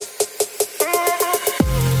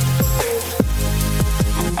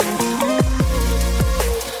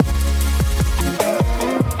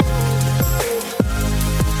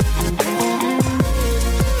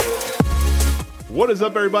is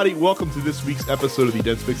up, everybody? Welcome to this week's episode of the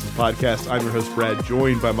Dense Fixes podcast. I'm your host, Brad,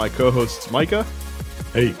 joined by my co-hosts, Micah.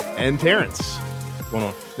 Hey. And Terrence. What's going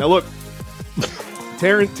on? Now, look,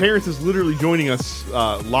 Terrence is literally joining us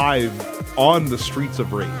live on the Streets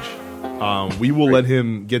of Rage. We will let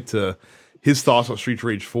him get to his thoughts on Streets of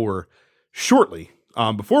Rage 4 shortly.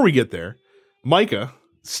 Before we get there, Micah,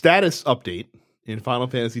 status update in Final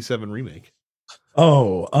Fantasy VII Remake.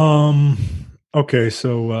 Okay,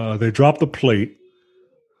 so they drop the plate,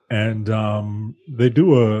 and they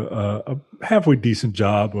do a halfway decent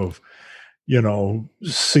job of,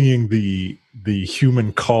 seeing the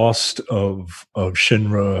human cost of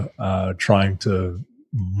Shinra trying to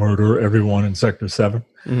murder everyone in Sector 7.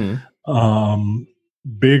 Mm-hmm.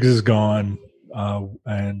 Biggs is gone,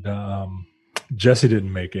 and Jesse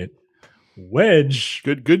didn't make it. Wedge,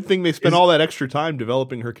 good thing they spent all that extra time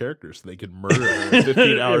developing her character so they could murder her in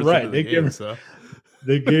 15 hours. Right, into the game,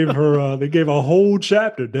 they gave her they gave a whole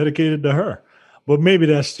chapter dedicated to her. But maybe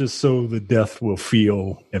that's just so the death will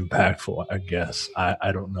feel impactful, I guess.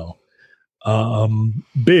 I don't know.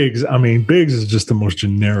 Biggs is just the most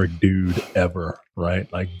generic dude ever,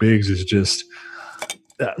 right? Like Biggs is just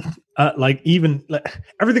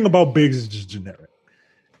everything about Biggs is just generic.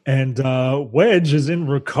 And Wedge is in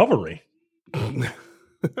recovery.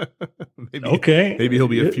 Maybe he'll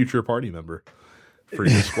be a future party member for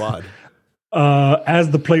your squad.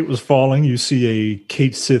 As the plate was falling, you see a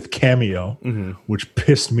Kate Sith cameo, which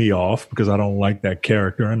pissed me off because I don't like that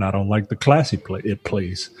character and I don't like the classy play it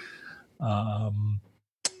plays. Right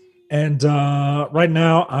now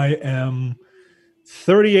I am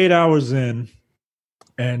 38 hours in,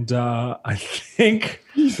 and I think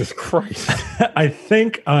Jesus Christ, I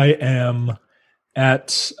think I am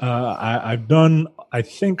at I've done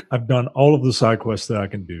all of the side quests that I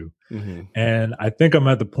can do. And I think I'm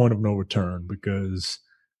at the point of no return because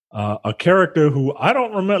a character who I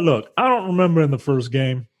don't remember in the first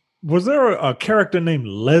game. Was there a character named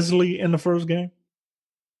Leslie in the first game?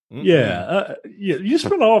 Mm-hmm. Yeah, you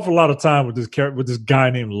spend an awful lot of time with this guy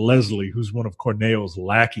named Leslie, who's one of Corneo's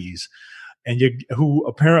lackeys, and who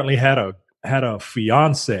apparently had a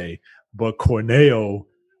fiance, but Corneo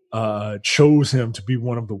chose him to be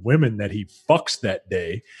one of the women that he fucks that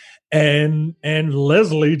day, and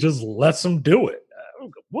Leslie just lets him do it.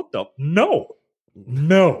 What the? No,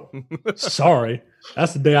 sorry,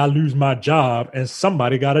 that's the day I lose my job and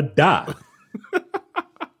somebody gotta die.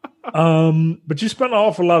 But you spend an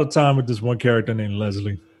awful lot of time with this one character named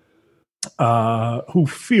Leslie, who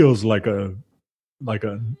feels like a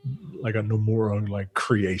Nomura like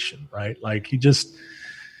creation, right? Like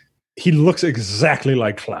he looks exactly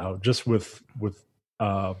like Cloud, just with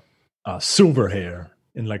silver hair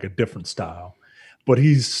in like a different style. But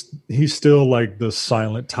he's still like the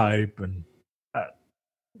silent type, and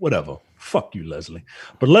whatever. Fuck you, Leslie.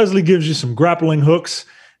 But Leslie gives you some grappling hooks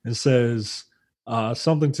and says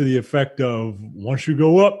something to the effect of, once you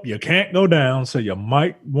go up, you can't go down, so you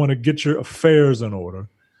might want to get your affairs in order.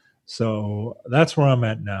 So that's where I'm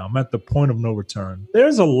at now. I'm at the point of no return.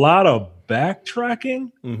 There's a lot of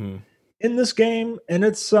backtracking in this game, and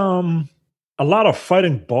it's a lot of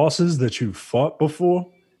fighting bosses that you fought before.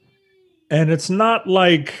 And it's not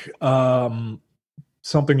like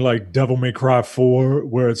something like Devil May Cry 4,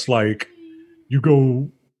 where it's like you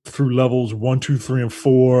go through levels 1, 2, 3, and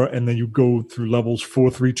 4, and then you go through levels 4,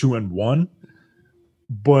 3, 2, and 1.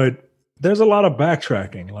 But there's a lot of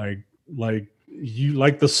backtracking, like you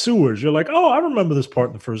like the sewers. You're like, oh, I remember this part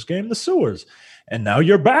in the first game, the sewers, and now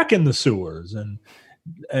you're back in the sewers. And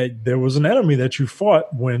there was an enemy that you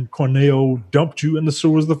fought when Corneo dumped you in the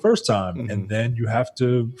sewers the first time, and then you have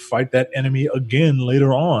to fight that enemy again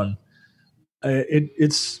later on.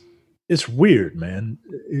 It's weird, man.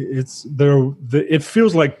 It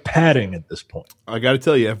feels like padding at this point. I got to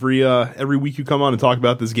tell you, every week you come on and talk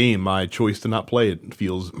about this game, my choice to not play it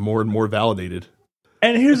feels more and more validated.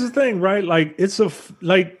 And here's the thing, right? Like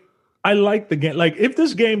I like the game. Like if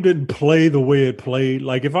this game didn't play the way it played,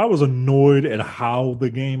 like if I was annoyed at how the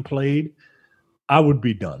game played, I would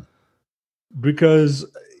be done. Because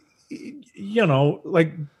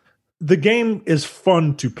like the game is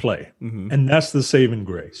fun to play, and that's the saving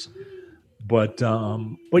grace. But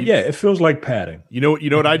yeah, it feels like padding. You know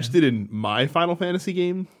what I just did in my Final Fantasy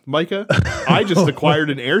game, Micah? I just acquired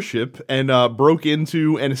an airship and broke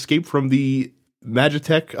into and escaped from the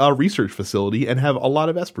Magitech research facility and have a lot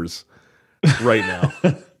of espers right now.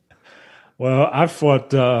 Well, I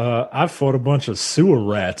fought a bunch of sewer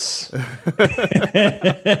rats,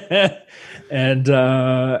 and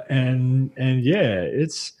yeah,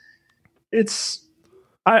 it's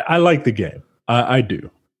I like the game, I do,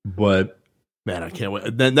 but Man, I can't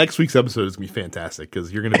wait. Then next week's episode is gonna be fantastic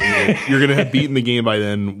because you're gonna have beaten the game by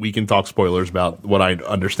then. We can talk spoilers about what I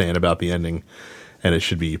understand about the ending, and it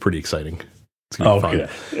should be pretty exciting. It's gonna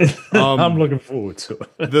be fun. I'm looking forward to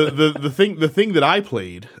it. the thing that I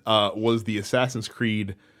played was the Assassin's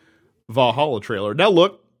Creed Valhalla trailer. Now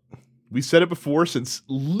look, we said it before since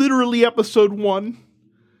literally episode 1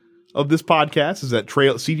 of this podcast is that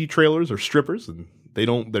CG trailers are strippers and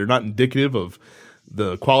they're not indicative of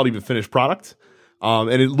the quality of a finished product.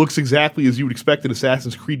 And it looks exactly as you would expect an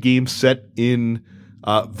Assassin's Creed game set in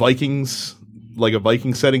Vikings, like a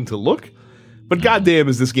Viking setting to look. But goddamn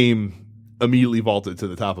is this game immediately vaulted to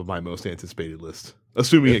the top of my most anticipated list,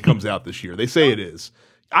 assuming it comes out this year. They say it is.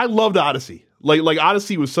 I loved Odyssey. Like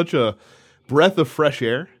Odyssey was such a breath of fresh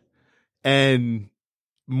air and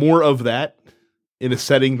more of that in a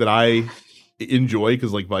setting that I enjoy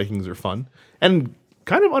because like Vikings are fun and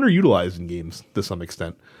kind of underutilized in games to some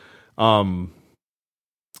extent.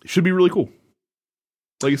 Should be really cool.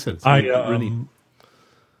 Like I said, it's really neat.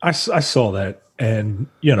 I saw that, and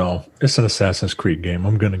it's an Assassin's Creed game.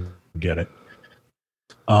 I'm gonna get it.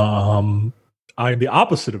 I'm the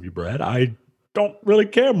opposite of you, Brad. I don't really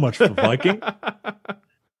care much for Viking.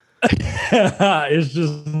 It's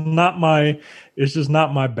just not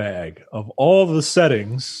my bag. Of all the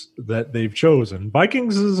settings that they've chosen,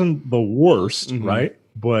 Vikings isn't the worst, right?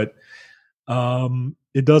 But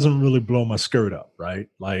it doesn't really blow my skirt up, right?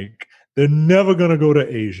 Like they're never gonna go to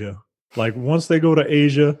Asia. Like once they go to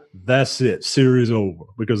Asia, that's it. Series over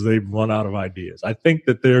because they've run out of ideas. I think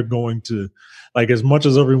that they're going to, like, as much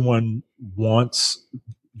as everyone wants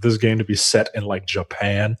this game to be set in like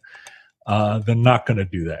Japan, they're not going to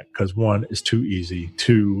do that because one, is too easy.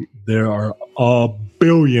 Two, there are a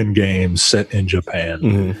billion games set in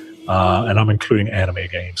Japan, and I'm including anime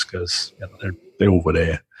games because they're over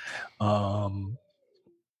there.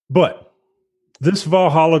 But this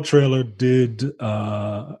Valhalla trailer did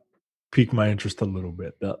pique my interest a little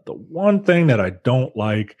bit. The one thing that I don't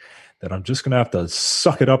like, that I'm just going to have to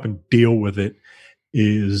suck it up and deal with it,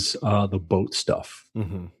 is the boat stuff.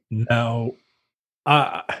 Now,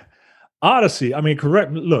 Odyssey, I mean,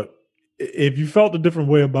 correct. Look, if you felt a different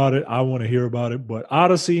way about it, I want to hear about it. But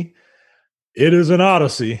Odyssey, it is an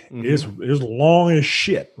Odyssey. It's long as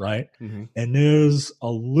shit, right? And there's a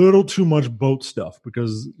little too much boat stuff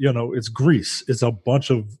because, it's Greece. It's a bunch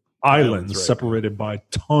of islands right, separated by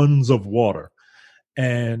tons of water.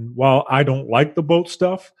 And while I don't like the boat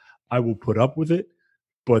stuff, I will put up with it.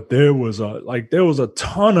 But there was a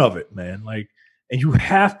ton of it, man. Like, and you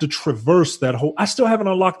have to traverse that whole. I still haven't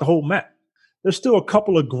unlocked the whole map. There's still a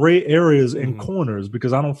couple of gray areas and corners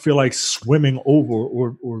because I don't feel like swimming over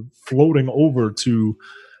or floating over to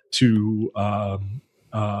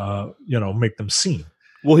make them seen.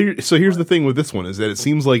 Well, here's the thing with this one is that it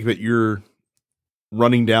seems like that you're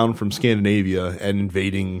running down from Scandinavia and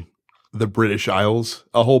invading the British Isles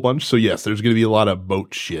a whole bunch. So yes, there's going to be a lot of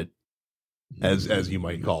boat shit, as you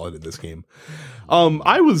might call it in this game.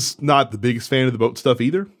 I was not the biggest fan of the boat stuff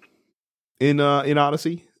either in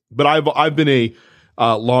Odyssey, but I've been a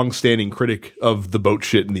long-standing critic of the boat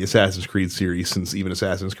shit in the Assassin's Creed series since even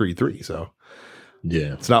Assassin's Creed 3. So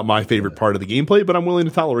yeah, it's not my favorite part of the gameplay, but I'm willing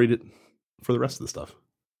to tolerate it for the rest of the stuff.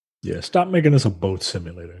 Yeah, stop making this a boat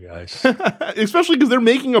simulator, guys. Especially because they're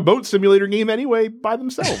making a boat simulator game anyway by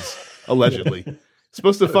themselves, allegedly. It's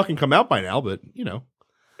supposed to fucking come out by now, but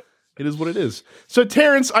it is what it is. So,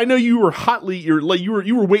 Terrence, I know you were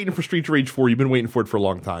you were waiting for Streets of Rage 4. You've been waiting for it for a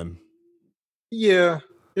long time. Yeah,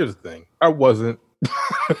 here's the thing. I wasn't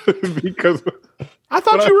because I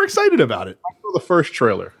thought you were excited about it. I saw the first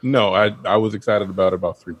trailer. No, I was excited about it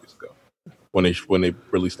about 3 weeks ago when they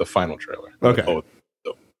released the final trailer. Okay.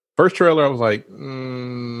 First trailer, I was like, I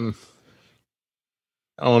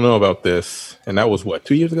don't know about this. And that was what,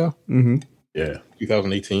 2 years ago? Yeah.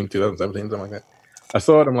 2018, 2017, something like that. I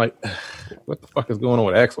saw it. I'm like, what the fuck is going on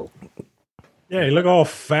with Axel? Yeah, he look all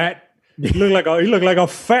fat. He look like a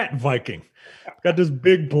fat Viking. Got this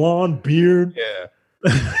big blonde beard. Yeah.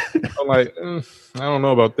 I'm like, I don't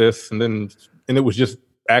know about this. And it was just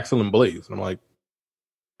Axel and Blaze. And I'm like,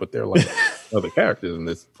 but they're like other characters in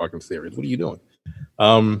this fucking series. What are you doing?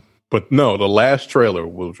 But no, the last trailer,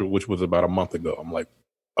 which was about a month ago, I'm like,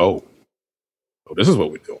 oh, this is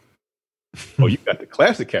what we're doing. Oh, you got the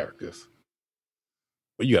classic characters.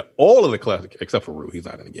 But you got all of the classic, except for Rue. He's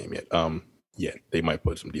not in the game yet. Yeah, they might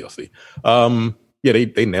put some DLC. Yeah,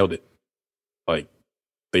 they nailed it. Like,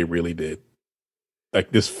 they really did.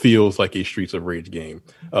 Like, this feels like a Streets of Rage game.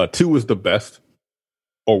 2 is the best,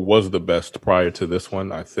 or was the best prior to this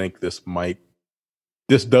one. I think this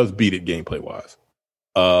does beat it gameplay wise.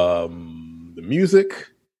 The music,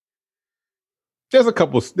 There's a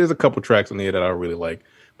couple tracks in there that I really like,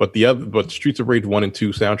 but Streets of Rage 1 and 2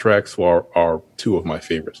 soundtracks are two of my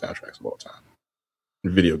favorite soundtracks of all time,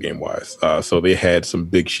 video game wise. So they had some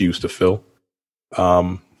big shoes to fill.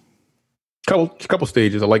 Couple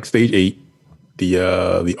stages. I like stage 8.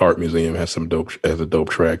 The art museum has a dope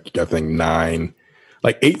track. I think 9,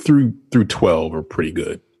 like 8 through 12 are pretty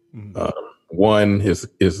good. 1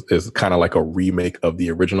 is kind of like a remake of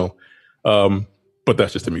the original. But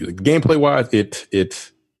that's just the music. Gameplay wise,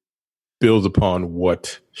 it builds upon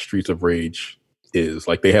what Streets of Rage is.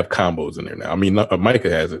 Like they have combos in there now. I mean,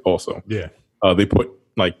 Micah has it also. Yeah. They put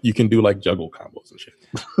like you can do like juggle combos and shit.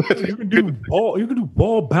 You can do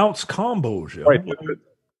ball bounce combos, yo. Right.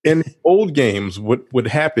 In old games, what would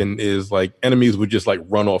happen is like enemies would just like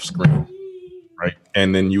run off screen, right?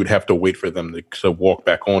 And then you would have to wait for them to walk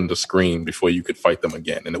back on the screen before you could fight them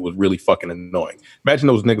again. And it was really fucking annoying. Imagine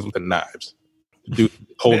those niggas with the knives. Dude,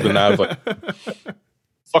 hold the knives like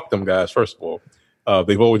fuck them guys. First of all,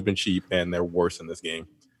 they've always been cheap and they're worse in this game.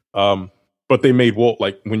 But they made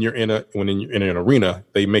like when you're in an arena,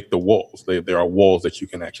 they make the walls. There are walls that you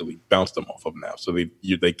can actually bounce them off of now, so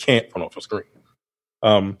they can't run off a screen.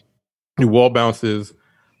 New wall bounces,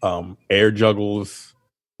 air juggles.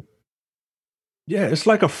 Yeah, it's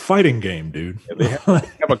like a fighting game, dude. They have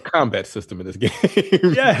a combat system in this game.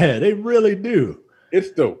 Yeah, they really do. It's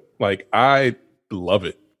dope. Like I love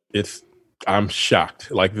it. I'm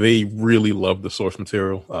shocked. Like they really love the source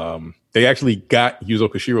material. They actually got Yuzo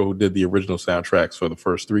Koshiro, who did the original soundtracks for the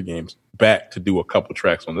first 3 games, back to do a couple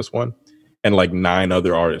tracks on this one, and like 9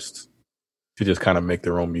 other artists to just kind of make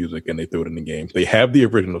their own music, and they threw it in the game. They have the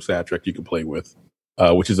original soundtrack you can play with,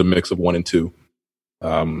 which is a mix of 1 and 2.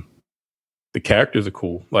 The characters are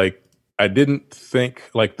cool. Like I didn't think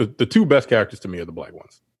like the 2 best characters to me are the black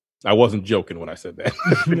ones. I wasn't joking when I said that.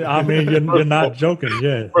 I mean, you're not joking.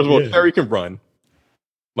 Yeah. First of all, Terry can run,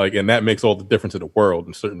 like, and that makes all the difference in the world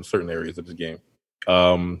in certain areas of this game.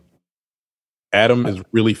 Adam is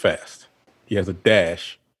really fast. He has a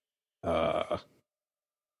dash. I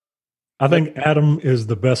think Adam is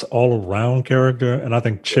the best all-around character, and I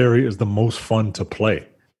think Cherry is the most fun to play.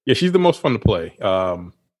 Yeah, she's the most fun to play.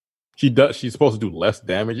 She's supposed to do less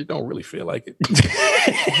damage. It don't really feel like it.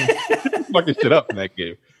 Fucking shit up in that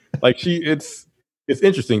game. Like it's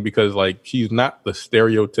interesting because like she's not the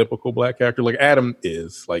stereotypical black character like Adam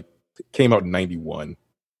is. Like came out in 91.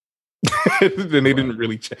 And they didn't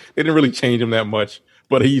really change him that much,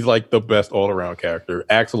 but he's like the best all-around character.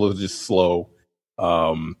 Axel is just slow.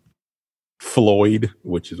 Floyd,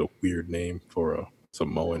 which is a weird name for a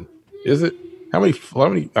Samoan. Is it? How many?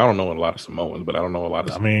 I don't know a lot of Samoans, but I don't know a lot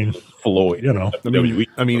of. Floyd. You know. Dwayne.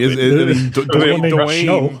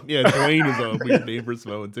 Yeah, Dwayne is a weird name for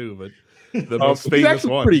Samoan too, but the most famous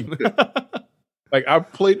one. Pretty good. Like I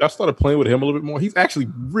started playing with him a little bit more. He's actually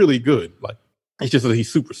really good. Like it's just that he's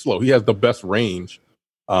super slow. He has the best range,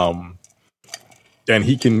 and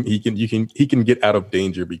he can get out of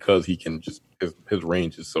danger because he can just his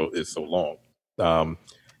range is so long.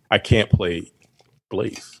 I can't play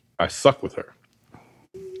Blaze. I suck with her.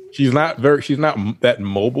 She's not that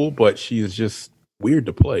mobile, but she's just weird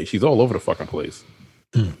to play. She's all over the fucking place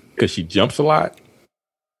because she jumps a lot,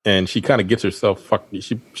 and she kind of gets herself fucked.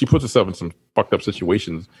 She puts herself in some fucked up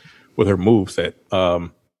situations with her moveset.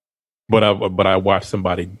 But I watched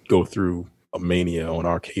somebody go through a Mania on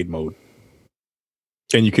arcade mode,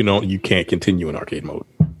 and you can't continue in arcade mode,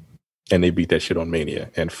 and they beat that shit on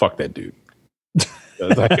Mania, and fuck that dude.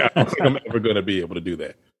 Like, I don't think I'm ever gonna be able to do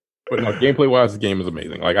that. But no, gameplay wise, the game is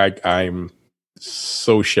amazing. Like I'm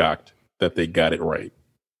so shocked that they got it right,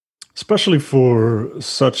 especially for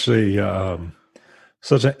such an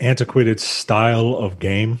antiquated style of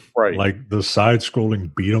game, right? Like the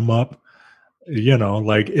side-scrolling beat 'em up. You know,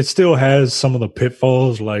 like it still has some of the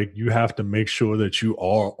pitfalls. Like you have to make sure that you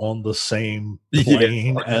are on the same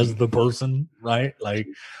plane as the person, right? Like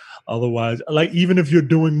otherwise, like even if you're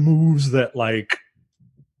doing moves that like.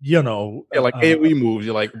 You know, like AoE moves.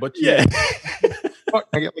 You're like, but yeah, fuck,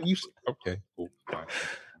 like you. Okay, cool. Fine.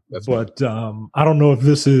 But I don't know if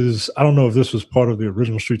this was part of the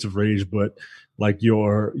original Streets of Rage, but like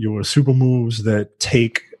your super moves that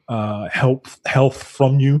take health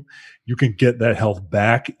from you, you can get that health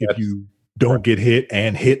back if you don't get hit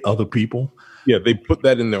and hit other people. Yeah, they put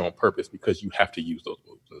that in there on purpose because you have to use those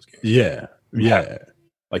moves in this game. Yeah.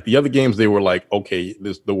 Like the other games, they were like, okay,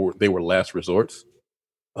 they were last resorts.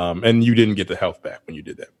 And you didn't get the health back when you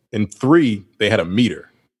did that. In 3, they had a meter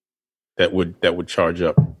that would charge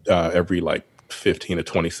up every like 15 to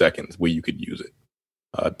 20 seconds where you could use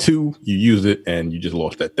it. 2, you use it and you just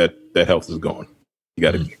lost that health is gone. You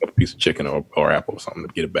got to get a piece of chicken or apple or something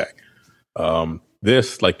to get it back.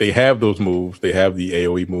 This, like, they have those moves. They have the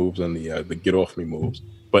AoE moves and the get off me moves.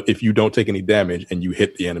 But if you don't take any damage and you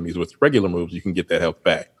hit the enemies with regular moves, you can get that health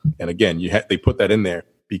back. And again, they put that in there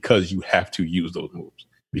because you have to use those moves.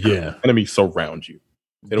 Because enemies surround you.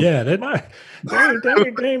 They're not.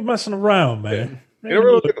 They ain't messing around, man. They don't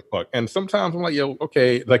really give a fuck. And sometimes I'm like, yo,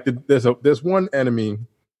 okay, like there's one enemy.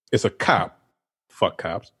 It's a cop. Fuck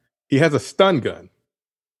cops. He has a stun gun.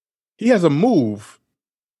 He has a move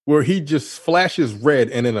where he just flashes red,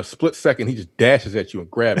 and in a split second, he just dashes at you and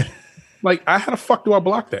grabs you. Like, how the fuck do I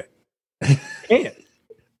block that? Can't.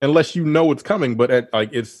 Unless you know it's coming, but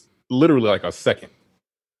it's literally like a second.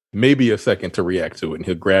 Maybe a second to react to it, and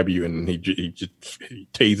he'll grab you, and he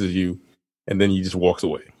tases you, and then he just walks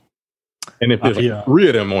away. And if there's three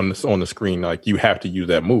of them on the screen, like, you have to use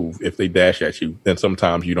that move. If they dash at you, then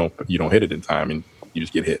sometimes you don't hit it in time, and you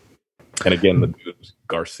just get hit. And again, the dude,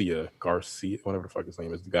 Garcia, whatever the fuck his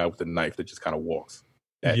name is, the guy with the knife that just kind of walks.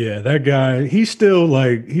 That guy, he's still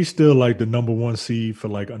like the number one seed for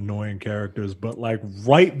like annoying characters, but like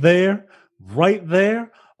right there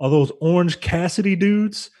are those Orange Cassidy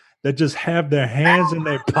dudes that just have their hands in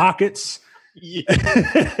their pockets. Yeah.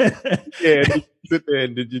 Did you sit there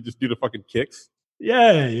and did you just do the fucking kicks?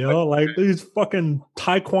 Yeah, like these fucking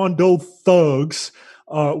Taekwondo thugs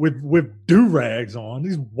with do-rags on.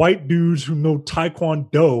 These white dudes who know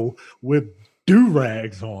Taekwondo with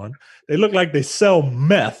do-rags on. They look like they sell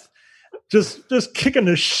meth. Just kicking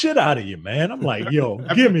the shit out of you, man. I'm like, yo,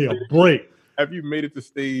 give me a break. Have you made it to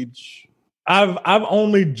stage? I've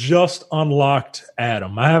only just unlocked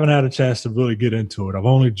Adam. I haven't had a chance to really get into it. I've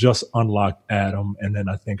only just unlocked Adam, and then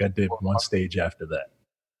I think I did one stage after that.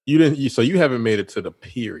 So you haven't made it to the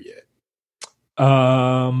pier yet.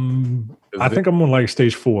 I think I'm on like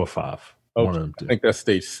stage 4 or 5. I think that's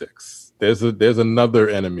stage 6. There's another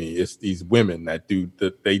enemy. It's these women that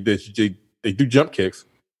they do jump kicks,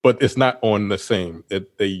 but it's not on the same.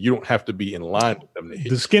 You don't have to be in line with them to hit.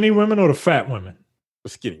 The skinny women or the fat women? The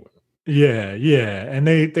skinny women. Yeah, and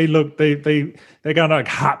they got like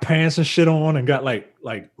hot pants and shit on, and got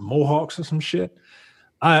like mohawks or some shit.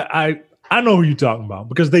 I know who you're talking about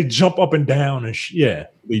because they jump up and down and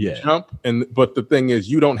jump, but the thing is,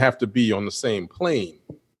 you don't have to be on the same plane,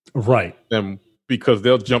 right? Because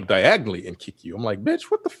they'll jump diagonally and kick you. I'm like, bitch,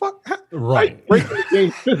 what the fuck? Right, breaking the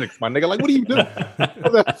game physics, my nigga. Like, what are you doing?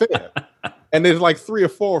 That's fair. And there's like 3 or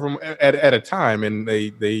 4 of them at a time, and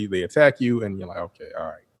they attack you, and you're like, okay, all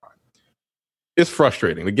right. It's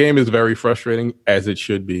frustrating. The game is very frustrating, as it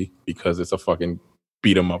should be, because it's a fucking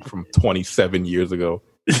beat 'em up from 27 years ago.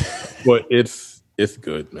 But it's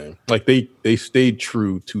good, man. Like they stayed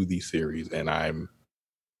true to the series, and I'm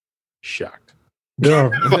shocked.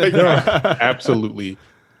 They're absolutely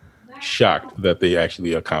shocked that they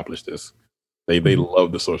actually accomplished this. They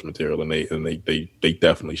love the source material, and they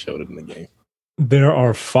definitely showed it in the game. There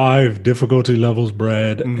are 5 difficulty levels,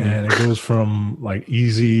 Brad, and it goes from like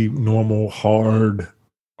easy, normal, hard,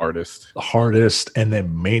 hardest, and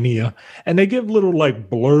then mania. And they give little like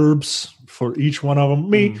blurbs for each one of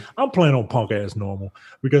them. I'm playing on punk ass normal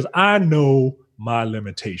because I know my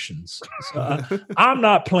limitations. So I'm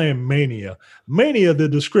not playing Mania. Mania, the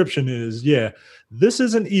description is, this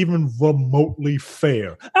isn't even remotely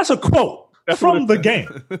fair. That's a quote from the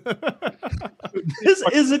game. This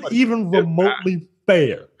isn't even remotely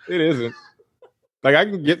fair. It isn't. Like, I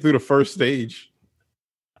can get through the first stage.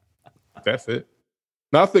 That's it.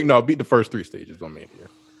 No, I beat the first 3 stages on Mania.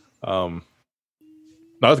 No,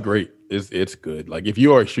 it's great. It's good. Like, if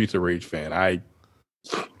you are a Streets of Rage fan, I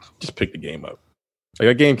just pick the game up. Like,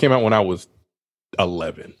 that game came out when I was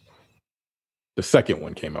 11. The second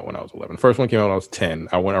one came out when I was 11. The first one came out when I was 10.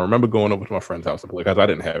 I remember going over to my friend's house to play because I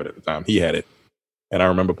didn't have it at the time. He had it. And I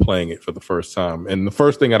remember playing it for the first time. And the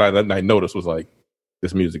first thing that I noticed was like,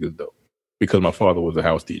 this music is dope. Because my father was a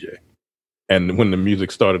house DJ. And when the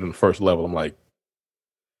music started in the first level, I'm like,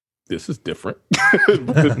 this is different.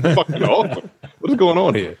 This is fucking awesome. What is going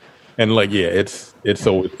on here? And like, it's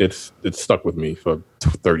stuck with me for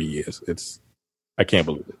 30 years. I can't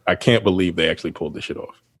believe it. I can't believe they actually pulled this shit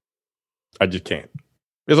off. I just can't.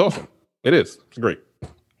 It's awesome. It is. It's great.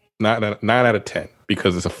 9 out of 10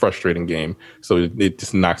 because it's a frustrating game. So it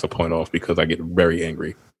just knocks a point off because I get very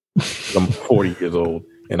angry. I'm 40 years old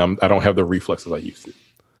and I don't have the reflexes I used to.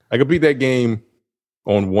 I could beat that game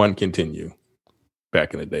on 1 continue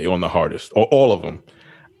back in the day, on the hardest, or all of them.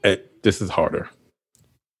 This is harder.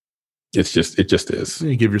 It just is.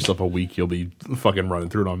 You give yourself a week, you'll be fucking running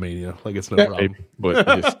through it on Mania. Like, it's no problem. Maybe.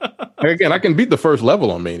 But again, I can beat the first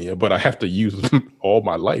level on Mania, but I have to use all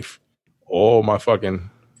my life. All my fucking...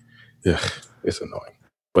 Ugh, it's annoying,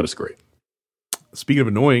 but it's great. Speaking of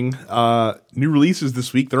annoying, new releases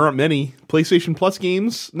this week. There aren't many PlayStation Plus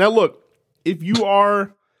games. Now, look, if you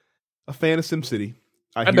are a fan of SimCity,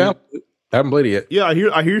 I haven't played it yet. Yeah,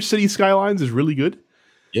 I hear City Skylines is really good.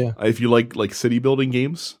 Yeah, if you like city building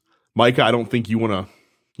games, Micah, I don't think you want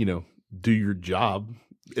to, do your job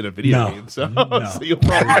in a video game. So, so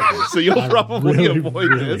you'll probably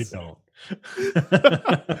avoid this. Don't.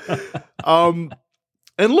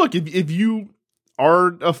 And look, if you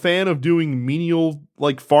are a fan of doing menial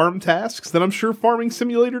farm tasks, then I'm sure Farming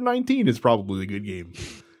Simulator 19 is probably a good game.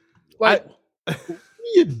 What are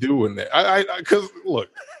you doing there? Because look,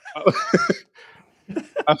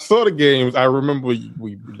 I saw the games. I remember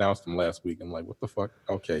we announced them last week. I'm like, what the fuck?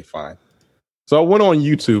 Okay, fine. So I went on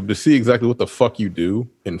YouTube to see exactly what the fuck you do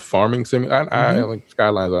in Farming Simulator. I like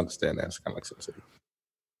Skylines. I understand that. It's kind of like SimCity.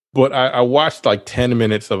 But I watched 10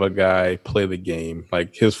 minutes of a guy play the game.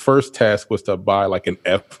 Like his first task was to buy an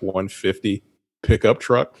F-150 pickup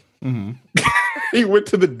truck. Mm-hmm. He went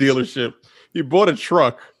to the dealership. He bought a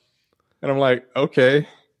truck. And I'm like, okay.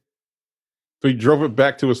 So he drove it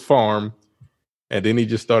back to his farm. And then he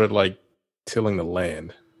just started tilling the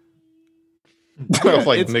land. I was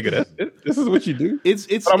like, nigga, this is what you do?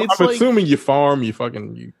 I'm assuming you farm, you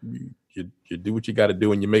fucking you do what you got to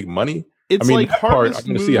do, and you make money. It's Harvest I'm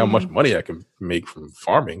going to see how much money I can make from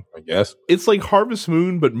farming, I guess. It's like Harvest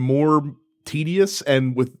Moon, but more tedious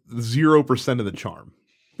and with 0% of the charm.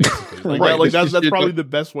 Basically, that's probably the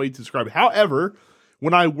best way to describe it. However,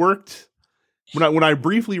 when I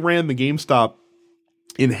briefly ran the GameStop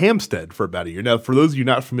in Hampstead for about a year. Now, for those of you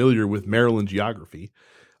not familiar with Maryland geography,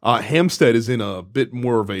 Hampstead is in a bit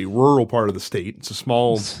more of a rural part of the state. It's a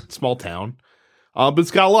small town, but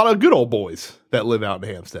it's got a lot of good old boys that live out in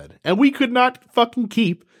Hampstead. And we could not fucking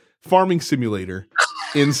keep Farming Simulator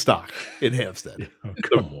in stock in Hampstead. It's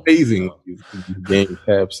amazing these games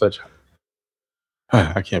have such...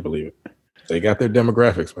 I can't believe it. They got their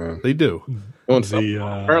demographics, man. They do.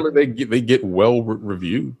 Apparently they get well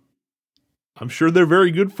reviewed. I'm sure they're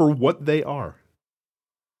very good for what they are.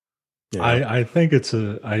 Yeah. I think it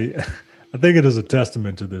is a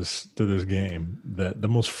testament to this game that the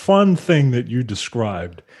most fun thing that you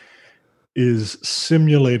described is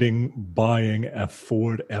simulating buying a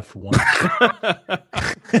Ford F-1.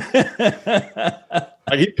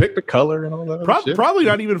 He picked the color and all that. Probably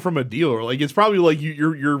not even from a dealer. It's probably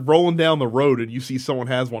you're rolling down the road and you see someone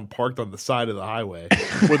has one parked on the side of the highway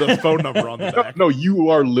with a phone number on the back. No, you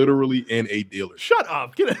are literally in a dealer. Shut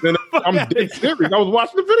up! Get it. I'm dead serious. I was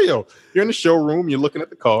watching the video. You're in the showroom. You're looking at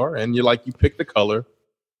the car, and you pick the color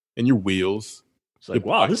and your wheels. It's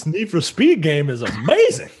wow, this Need for Speed game is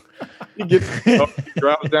amazing. He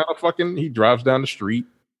drives down the street,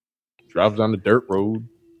 drives down the dirt road,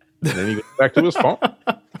 and then he goes back to his farm.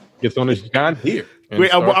 Gets on his John Deere.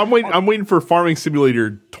 Wait, I'm waiting for Farming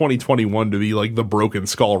Simulator 2021 to be the Broken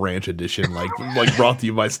Skull Ranch edition, like brought to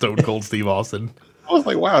you by Stone Cold Steve Austin. I was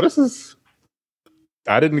like, wow,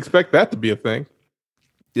 I didn't expect that to be a thing.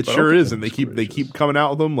 It sure is, and they keep coming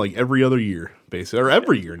out with them every other year, basically, or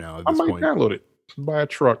every year now. At this point, download it, buy a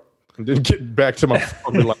truck, and then get back to my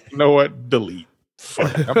phone and be like, you know what? Delete.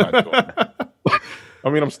 Fuck it, I'm not doing that.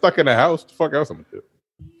 I'm stuck in the house. The fuck else I'm gonna do?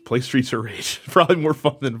 Play Streets of Rage. Probably more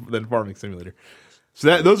fun than Farming Simulator.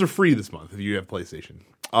 So those are free this month if you have PlayStation.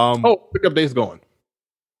 Pickup Day's going.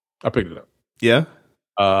 I picked it up. Yeah.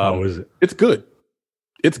 How is it? It's good.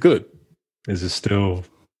 It's good. Is it still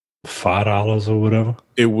 $5 or whatever?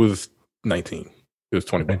 It was $19. It was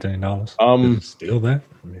 $19. Still that?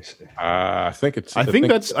 Let me see. I think it's. I think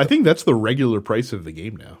that's the regular price of the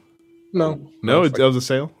game now. No, that was a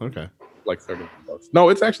sale. Okay, $30. No,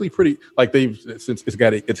 it's actually pretty. Since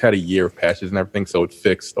it's had a year of patches and everything, so it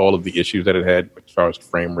fixed all of the issues that it had as far as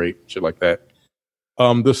frame rate, shit like that.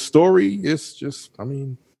 The story is just,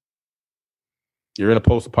 you're in a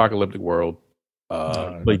post-apocalyptic world.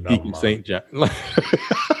 Play Deacon St. John.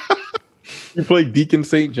 You play Deacon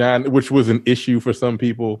St. John, which was an issue for some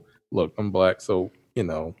people. Look, I'm black, so I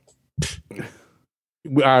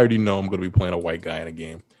already know I'm going to be playing a white guy in a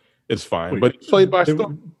game. It's fine, but it's played by. They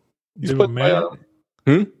were mad.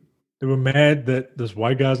 They were mad that this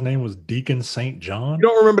white guy's name was Deacon St. John. You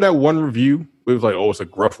don't remember that one review? It was like, oh, it's a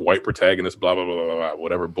gruff white protagonist, blah blah blah blah blah,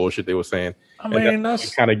 whatever bullshit they were saying.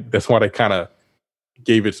 That's why they kind of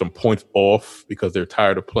gave it some points off because they're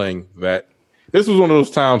tired of playing that. This was one of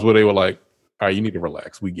those times where they were like, all right, you need to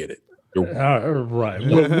relax. We get it. Right.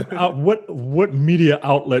 What media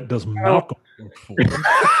outlet does Malcolm work for?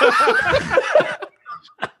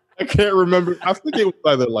 I can't remember. I think it was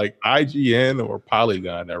either IGN or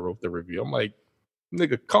Polygon that wrote the review. I'm like,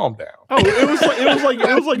 nigga, calm down. Oh,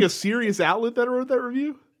 it was like a serious outlet that wrote that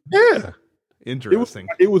review? Yeah. Interesting.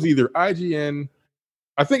 It was either IGN.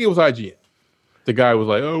 I think it was IGN. The guy was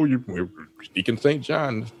like, "Oh, you're Deacon St.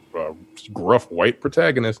 John, gruff white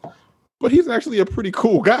protagonist, but he's actually a pretty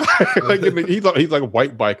cool guy. Like he's like a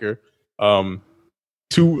white biker." I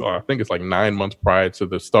think it's like 9 months prior to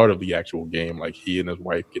the start of the actual game, like he and his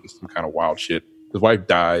wife getting some kind of wild shit. His wife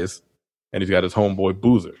dies, and he's got his homeboy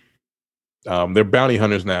Boozer. They're bounty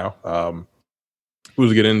hunters now.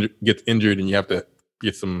 Boozer gets injured, and you have to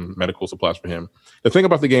get some medical supplies for him. The thing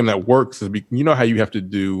about the game that works is, you know how you have to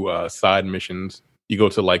do side missions. You go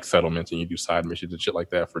to like settlements and you do side missions and shit like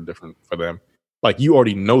that for them. Like you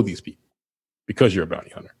already know these people because you're a bounty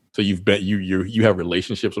hunter. So you have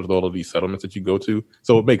relationships with all of these settlements that you go to.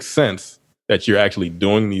 So it makes sense that you're actually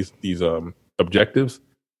doing these objectives.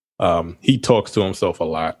 He talks to himself a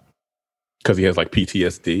lot because he has like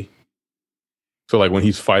PTSD. So like when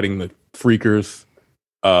he's fighting the freakers,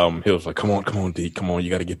 he was like, "Come on, D, come on, you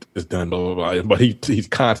got to get this done." Blah blah blah. But he's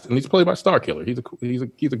constant. He's played by Starkiller.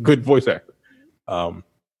 He's a good voice actor.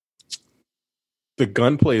 The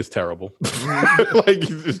gunplay is terrible. Like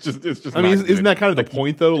it's just. I mean, isn't that kind of the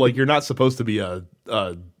point though? Like you're not supposed to be a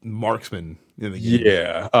marksman in the game.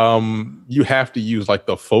 Yeah. You have to use like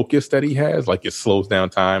the focus that he has. Like it slows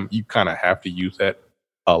down time. You kind of have to use that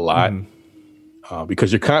a lot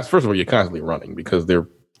because first of all you're constantly running because they're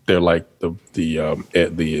like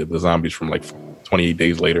the zombies from like 28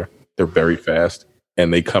 Days Later. They're very fast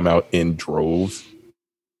and they come out in droves.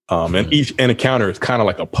 And each encounter is kind of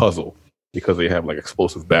like a puzzle because they have like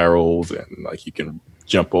explosive barrels and like you can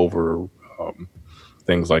jump over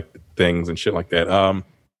things and shit like that.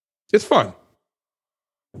 It's fun.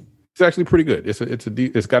 It's actually pretty good.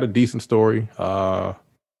 It's got a decent story.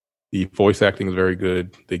 The voice acting is very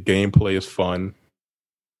good. The gameplay is fun.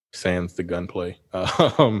 Sans the gunplay.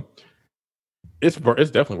 It's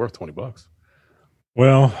definitely worth $20.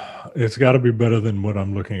 Well, it's got to be better than what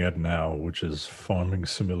I'm looking at now, which is Farming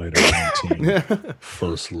Simulator 19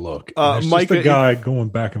 First Look. It's Mike, just a guy going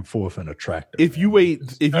back and forth in a tractor. If you wait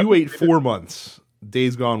 4 months,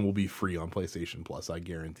 Days Gone will be free on PlayStation Plus. I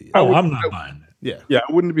guarantee it. Oh, I'm not buying it. Yeah.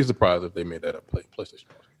 I wouldn't be surprised if they made that a PlayStation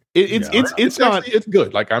Plus. It's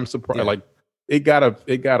good. Like I'm surprised. Yeah. Like it got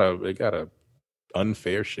a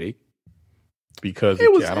unfair shake. Because it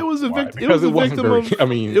was a victim of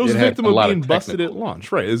being busted at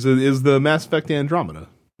launch, right? Is the Mass Effect Andromeda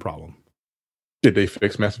problem? Did they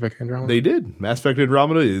fix Mass Effect Andromeda? They did. Mass Effect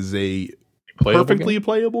Andromeda is a perfectly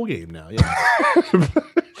playable game now. Yeah,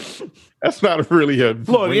 that's not really a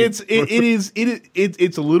look. It's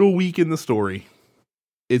a little weak in the story.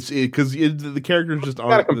 It's because the characters just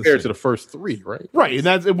aren't compared to the first three, right? Right,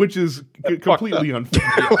 and which is completely unfair.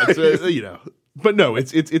 Yeah, but no,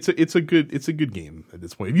 it's a good game at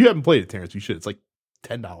this point. If you haven't played it, Terrence, you should. It's like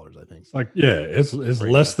 $10, I think. It's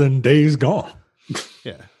less than Days Gone.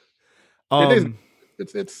 Yeah,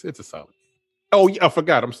 it's a solid. Oh, yeah, I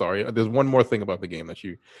forgot. I'm sorry. There's one more thing about the game that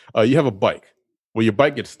you have a bike. Well, your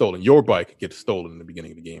bike gets stolen. Your bike gets stolen in the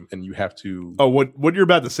beginning of the game, and you have to. Oh, what you're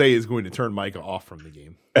about to say is going to turn Micah off from the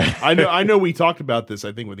game. I know. We talked about this.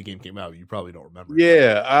 I think when the game came out, you probably don't remember.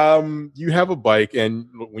 Yeah. You have a bike, and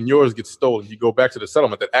when yours gets stolen, you go back to the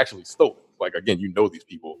settlement that actually stole it. Like again, you know these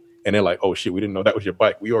people, and they're like, "Oh shit, we didn't know that was your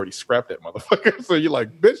bike. We already scrapped that motherfucker." So you're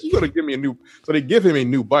like, "Bitch, you gotta give me a new." So they give him a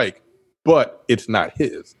new bike, but it's not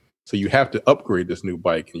his. So you have to upgrade this new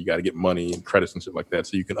bike, and you got to get money and credits and shit like that,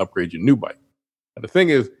 so you can upgrade your new bike. And the thing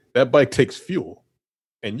is, that bike takes fuel,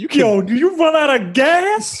 and you can. Yo, do you run out of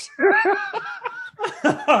gas?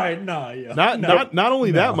 All right, Not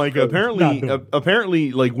only that, Micah.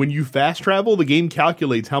 Apparently, like when you fast travel, the game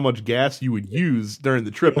calculates how much gas you would use during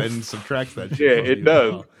the trip and subtracts that. Yeah, it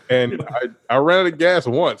does. And I ran out of gas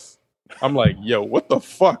once. I'm like, yo, what the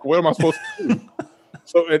fuck? What am I supposed to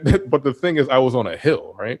do? But the thing is, I was on a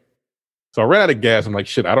hill, right? So I ran out of gas. I'm like,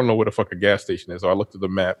 shit, I don't know where the fuck a gas station is. So I looked at the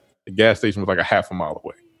map. The gas station was like a half a mile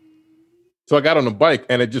away. So I got on the bike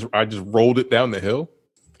and I just rolled it down the hill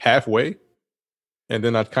halfway. And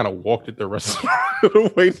then I kind of walked it the rest of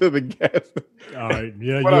the way to the gas. All right.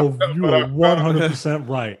 Yeah, you are 100%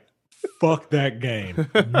 right. Fuck that game.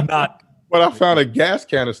 Not. But I found a gas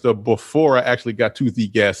canister before I actually got to the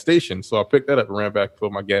gas station. So I picked that up and ran back,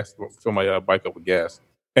 fill my bike up with gas.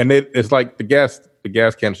 And it's like the gas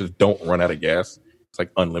canisters don't run out of gas. It's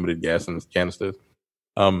like unlimited gas in this canisters.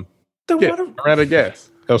 I ran out of gas.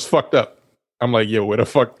 That was fucked up. I'm like, yo, where the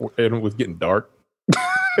fuck? And it was getting dark.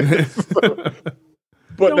 That's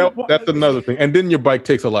another thing. And then your bike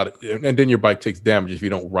takes damage if you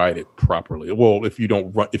don't ride it properly. Well, if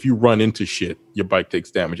you run into shit, your bike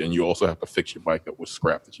takes damage, and you also have to fix your bike up with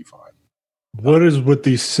scrap that you find. What is with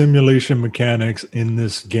these simulation mechanics in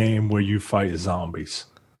this game where you fight zombies?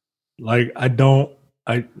 Like, no.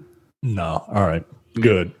 All right.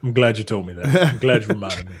 Good. I'm glad you told me that. I'm glad you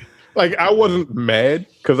reminded me. Like, I wasn't mad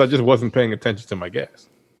because I just wasn't paying attention to my gas.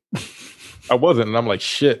 I wasn't, and I'm like,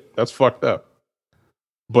 shit, that's fucked up.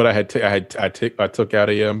 But I took out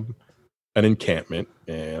an encampment,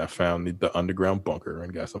 and I found the underground bunker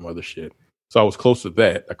and got some other shit. So I was close to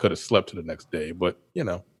that. I could have slept to the next day, but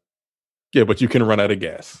yeah, but you can run out of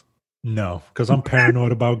gas. No, because I'm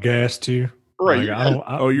paranoid about gas too. Right.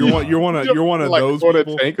 Like, you're one of like those quarter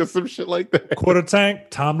people. tank or some shit like that. Quarter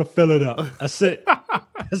tank, time to fill it up. That's it.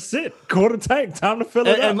 That's it. Quarter tank, time to fill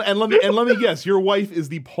it up. And let me guess, your wife is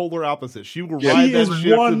the polar opposite. She will ride that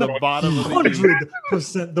shit to the bottom of the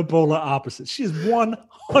 100% the polar opposite. She is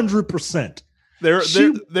 100%. There are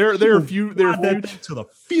few to the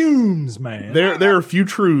fumes, man. There are few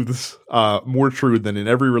truths, more true than in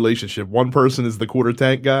every relationship. One person is the quarter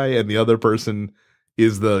tank guy, and the other person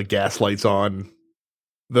is the gas lights on.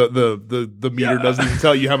 The meter doesn't even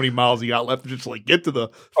tell you how many miles you got left. It's just like, get to the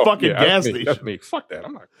fucking gas station. That's me. Fuck that.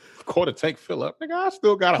 I'm not quarter tank fill up. Nigga, I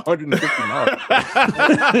still got 150 miles.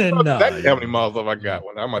 Exactly how many miles have I got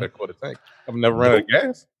when I'm at a quarter tank? I've never run out of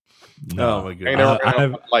gas. No, oh my god. I ain't never ran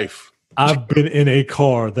out of life. I've been in a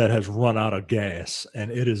car that has run out of gas, and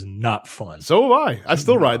it is not fun. So have I. I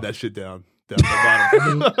still ride that shit down the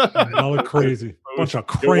bottom. Y'all are crazy. Bunch of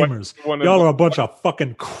Kramers. Y'all are a bunch of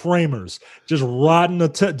fucking Kramers. Just riding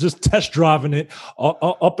just test driving it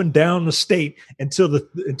up and down the state until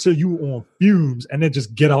you on fumes, and then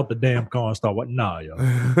just get out the damn car and start. What? Nah, yo.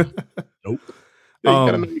 Nope. Yeah, you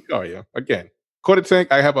gotta know your car, yeah. Again, quarter tank.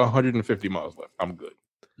 I have 150 miles left. I'm good.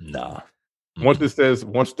 Nah. Once it says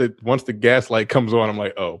once the gas light comes on, I'm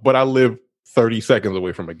like, oh, but I live 30 seconds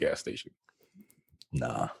away from a gas station.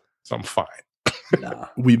 Nah. So I'm fine. Nah.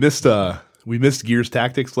 We missed Gears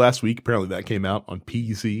Tactics last week. Apparently that came out on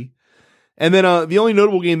PC. And then the only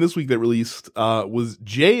notable game this week that released was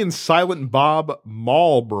Jay and Silent Bob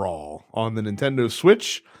Mall Brawl on the Nintendo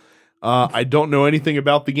Switch. I don't know anything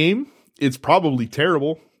about the game. It's probably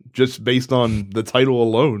terrible just based on the title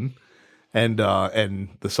alone and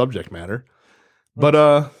the subject matter.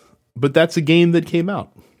 But that's a game that came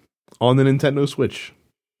out on the Nintendo Switch.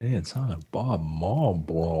 Man, it's on a Bob Mall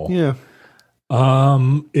Brawl. Yeah.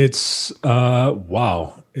 It's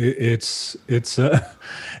wow. It's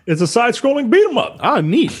a side-scrolling beat 'em up. Ah,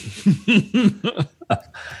 neat.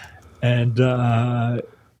 And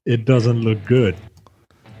it doesn't look good.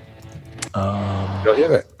 You'll hear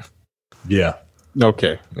that. Yeah.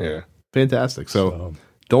 Okay. Yeah. Fantastic. So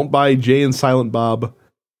don't buy Jay and Silent Bob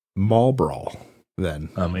Mall Brawl then.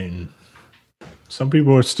 I mean, some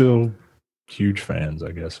people are still huge fans,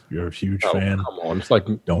 I guess. If you're a huge fan. Come on. It's like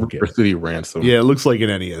don't get River City Ransom. Yeah, it looks like an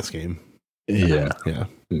NES game. Yeah. Yeah.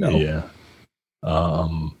 No. Yeah.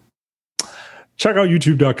 Check out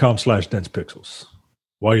youtube.com/densepixels.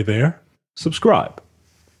 While you're there, subscribe.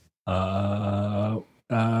 You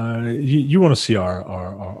want to see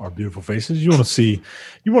our beautiful faces. You want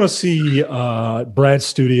to see Brad's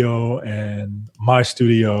studio and my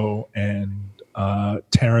studio and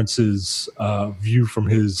Terrence's view from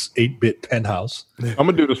his 8-bit penthouse. I'm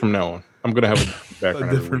gonna do this from now on. I'm gonna have a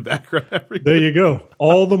background. A different background every There you go.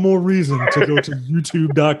 All the more reason to go to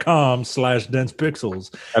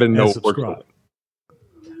youtube.com/densepixels. I didn't know and it worked. subscribe.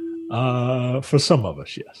 For some of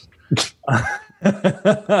us, yes.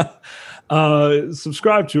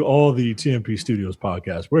 Subscribe to all the TMP Studios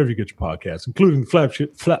podcasts, wherever you get your podcasts, including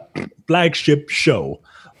the flagship show,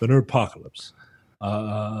 The Nerdpocalypse,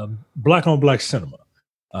 Black on Black Cinema,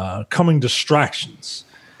 Coming Distractions.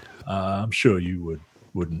 I'm sure you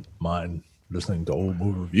wouldn't mind listening to old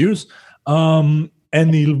movie reviews, and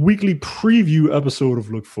the weekly preview episode of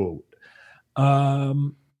Look Forward.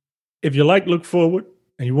 If you like Look Forward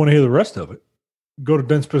and you want to hear the rest of it, go to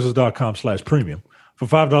densepixels.com/premium. For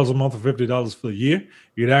 $5 a month or $50 for the year,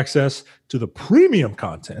 you get access to the premium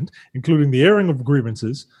content, including the airing of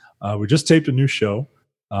grievances. We just taped a new show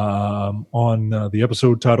on the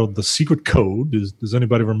episode titled The Secret Code. Does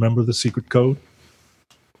anybody remember The Secret Code?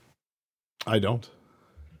 I don't.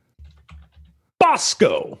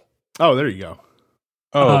 Bosco! Oh, there you go.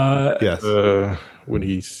 Oh, Yes. when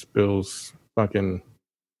he spills fucking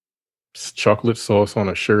chocolate sauce on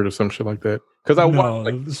a shirt or some shit like that. Because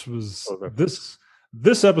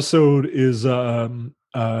this episode is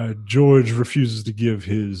George refuses to give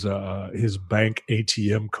his bank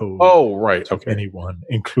ATM code. Oh, right. To Okay. anyone,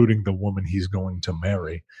 including the woman he's going to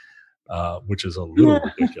marry, which is a little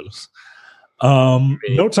ridiculous.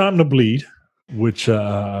 No Time to Bleed, which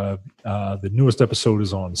the newest episode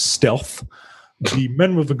is on stealth, the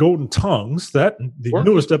Men with the Golden Tongues. That the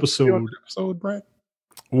newest episode. Brad?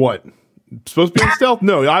 What? Supposed to be on stealth?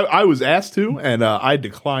 No, I was asked to, and I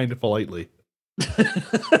declined politely. It's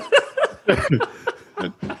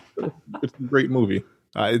a great movie.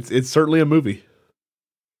 It's certainly a movie.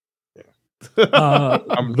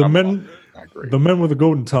 The Men with the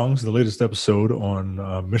Golden Tongues, the latest episode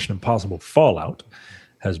on Mission Impossible Fallout,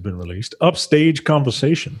 has been released. Upstage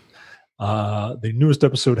Conversation. The newest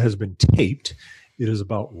episode has been taped. It is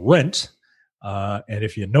about Rent. And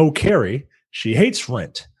if you know Carrie, she hates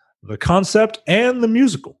Rent, the concept and the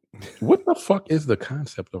musical. What the fuck is the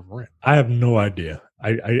concept of Rent? I have no idea.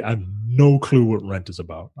 I have no clue what Rent is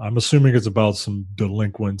about. I'm assuming it's about some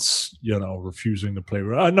delinquents, refusing to play.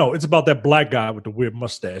 No, it's about that black guy with the weird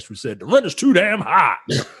mustache who said the rent is too damn high.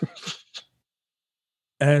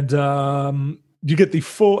 And you get the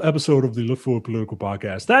full episode of the Look Forward Political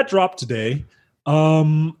podcast that dropped today.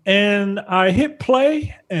 And I hit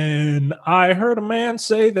play, and I heard a man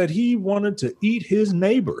say that he wanted to eat his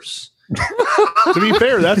neighbors. To be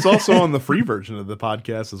fair, that's also on the free version of the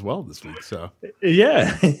podcast as well this week. So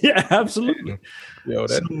yeah, absolutely. Yo,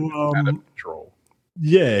 that's out of control.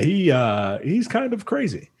 Yeah, he's kind of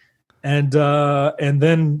crazy, and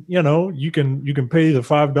then you can pay the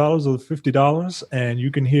 $5 or the $50, and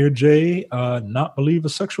you can hear Jay not believe a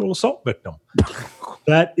sexual assault victim.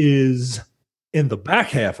 That is in the back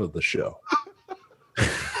half of the show.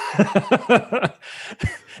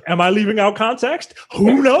 Am I leaving out context?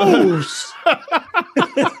 Who knows? I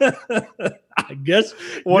guess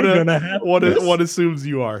one assumes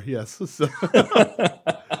you are. Yes. So.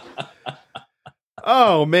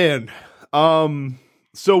 Oh man.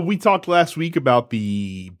 So we talked last week about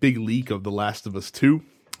the big leak of The Last of Us 2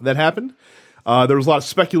 that happened. There was a lot of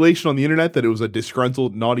speculation on the internet that it was a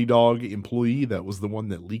disgruntled Naughty Dog employee that was the one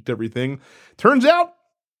that leaked everything. Turns out,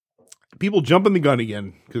 people jumping the gun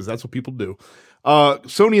again, because that's what people do.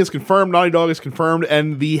 Sony has confirmed, Naughty Dog has confirmed,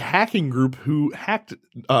 and the hacking group who hacked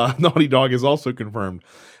Naughty Dog has also confirmed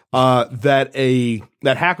that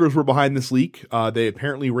hackers were behind this leak. They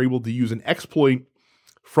apparently were able to use an exploit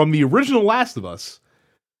from the original Last of Us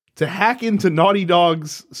to hack into Naughty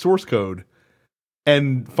Dog's source code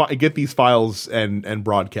and get these files and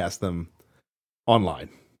broadcast them online,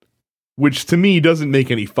 which to me doesn't make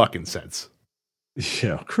any fucking sense.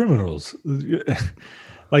 Yeah, criminals.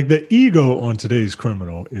 Like the ego on today's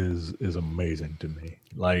criminal is amazing to me.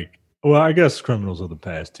 Like, well, I guess criminals of the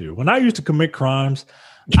past too. When I used to commit crimes,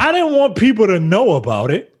 I didn't want people to know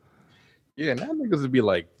about it. Yeah, now niggas would be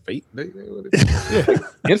like fake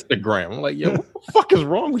Instagram. I'm like, yo, what the fuck is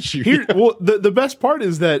wrong with you? Well, the best part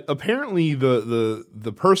is that apparently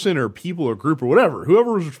the person or people or group or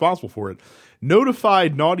whoever was responsible for it,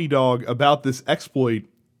 notified Naughty Dog about this exploit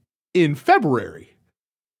in February.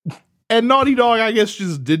 And Naughty Dog, I guess,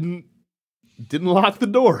 just didn't lock the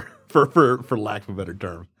door for lack of a better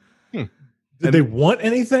term. Did they want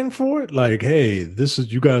anything for it? Like, hey,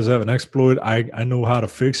 you guys have an exploit. I know how to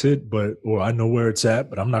fix it, or I know where it's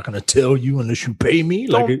at, but I'm not going to tell you unless you pay me.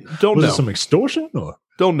 Don't was know. It some extortion or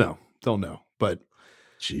don't know. But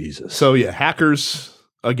Jesus. So yeah, hackers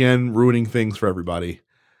again ruining things for everybody.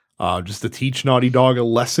 Just to teach Naughty Dog a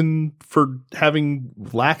lesson for having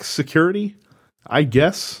lax security, I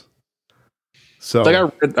guess. So like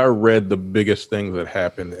I read the biggest things that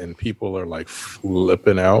happened, and people are like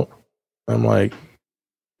flipping out. I'm like,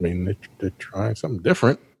 I mean, they're trying something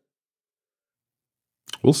different.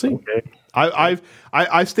 We'll see. Okay. I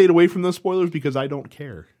stayed away from those spoilers because I don't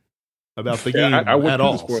care about the game I at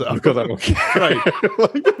all. So. Because I don't care. Right.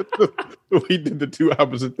 We did the two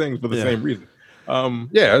opposite things for the same reason. I'm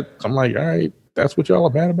like, all right, that's what y'all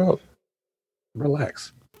are mad about.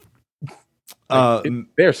 Relax.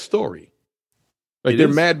 Their story. Like they're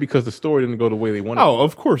mad because the story didn't go the way they wanted. Oh,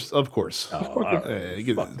 of course. Fuck off,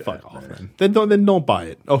 man. Then don't buy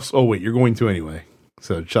it. Oh wait, you're going to anyway.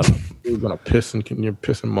 So shut up. You're gonna piss and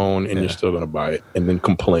moan, and you're still gonna buy it, and then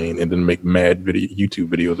complain, and then make mad YouTube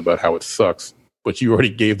videos about how it sucks. But you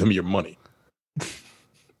already gave them your money,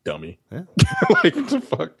 dummy. Yeah. Like what the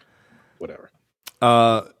fuck? Whatever.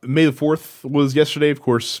 May the 4th was yesterday, of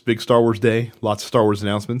course, big Star Wars day. Lots of Star Wars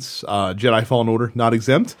announcements. Jedi Fallen Order, not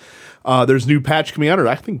exempt. There's a new patch coming out, or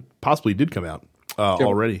I think possibly did come out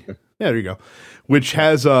already. Yeah, there you go. Which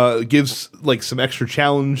has gives like some extra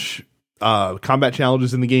challenge, combat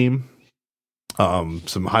challenges in the game.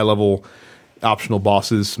 Some high level optional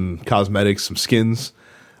bosses, some cosmetics, some skins.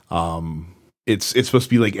 It's supposed to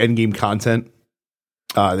be like end game content.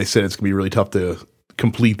 They said it's gonna be really tough to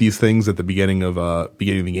complete these things at the beginning of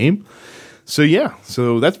the game. So yeah,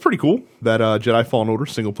 so that's pretty cool. That Jedi Fallen Order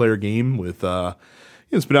single player game with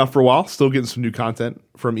It's been out for a while. Still getting some new content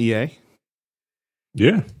from EA.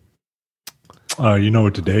 Yeah. You know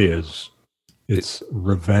what today is? It's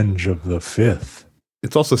Revenge of the 5th.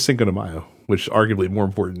 It's also Cinco de Mayo, which arguably more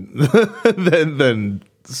important than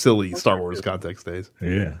silly Star Wars context days.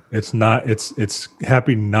 Yeah. It's not. It's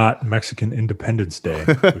Happy Not Mexican Independence Day.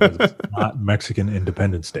 Because it's not Mexican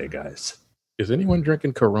Independence Day, guys. Is anyone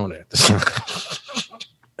drinking Corona at this time?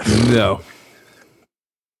 No.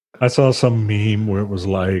 I saw some meme where it was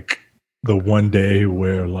like the one day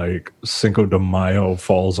where like Cinco de Mayo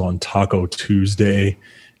falls on Taco Tuesday.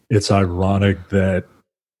 It's ironic that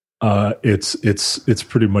it's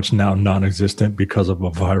pretty much now non-existent because of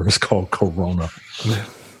a virus called Corona.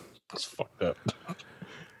 It's fucked up.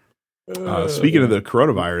 Speaking of the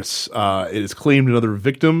coronavirus, it has claimed another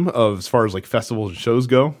victim of as far as like festivals and shows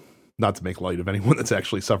go. Not to make light of anyone that's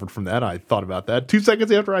actually suffered from that. I thought about that 2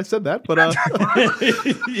 seconds after I said that, but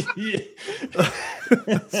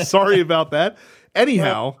sorry about that.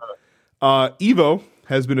 Anyhow, Evo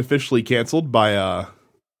has been officially canceled by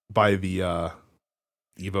the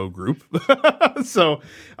Evo group. So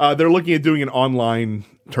they're looking at doing an online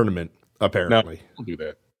tournament, apparently. No, don't do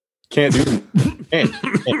that. Can't do it.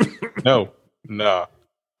 Can't. No. Nah.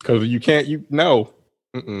 Because you can't, no.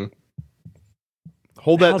 Mm-mm.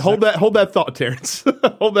 Hold that thought, Terrence.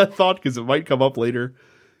 Hold that thought because it might come up later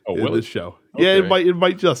in this show. Okay. Yeah, it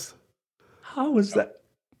might just. How is that?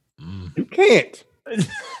 You can't.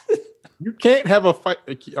 You can't have a fight.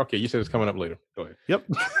 Okay, you said it's coming up later. Go ahead. Yep.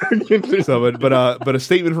 So, but a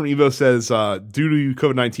statement from Evo says, due to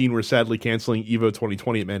COVID-19, we're sadly canceling Evo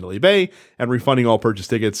 2020 at Mandalay Bay and refunding all purchase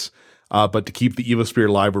tickets. But to keep the Evo spirit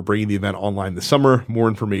alive, we're bringing the event online this summer. More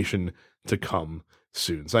information to come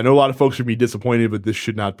soon. So I know a lot of folks are going to be disappointed, but this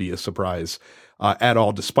should not be a surprise at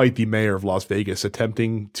all, despite the mayor of Las Vegas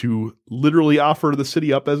attempting to literally offer the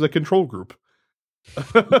city up as a control group. to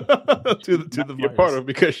the You're part of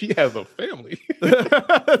because she has a family.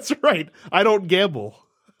 That's right. I don't gamble.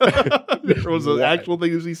 There was an actual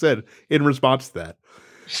thing that she said in response to that.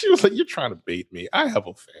 She was like, "You're trying to bait me. I have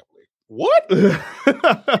a family." What?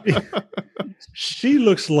 She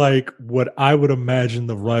looks like what I would imagine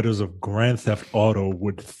the writers of Grand Theft Auto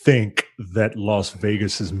would think that Las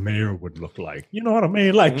Vegas's mayor would look like. You know what I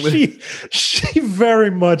mean? Like she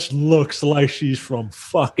very much looks like she's from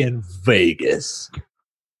fucking Vegas.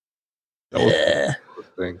 Yeah.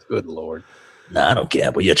 Things. Good Lord. No, I don't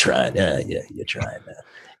care. But you're trying. You're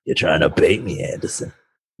trying to bait me, Anderson.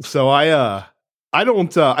 So I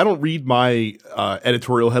don't read my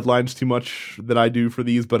editorial headlines too much that I do for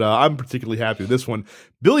these, but I'm particularly happy with this one.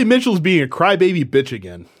 Billy Mitchell's being a crybaby bitch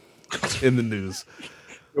again in the news.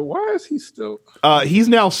 Why is he still? He's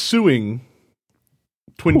now suing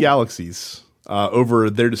Twin Galaxies over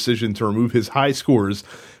their decision to remove his high scores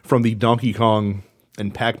from the Donkey Kong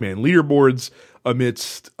and Pac-Man leaderboards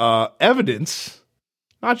amidst evidence,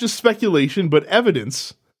 not just speculation, but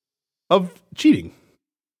evidence of cheating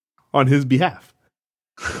on his behalf.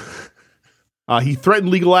 He threatened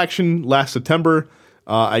legal action last September.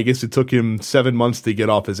 I guess it took him 7 months to get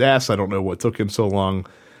off his ass. I don't know what took him so long.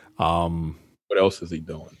 What else is he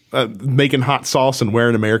doing? Making hot sauce and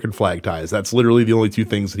wearing American flag ties. That's literally the only two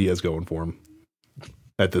things that he has going for him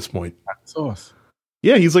at this point. Hot sauce.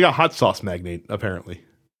 Yeah, he's like a hot sauce magnate, apparently.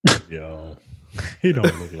 Yo, he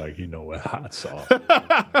don't look like he know what hot sauce is.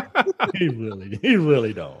 He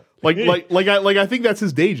really don't. Like I think that's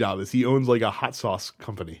his day job. Is he owns like a hot sauce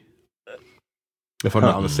company, if I'm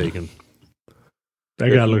not mistaken. That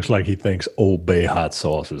guy looks like he thinks Old Bay hot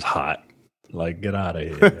sauce is hot. Like, get out of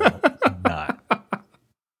here. It's not.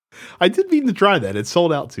 I did mean to try that. It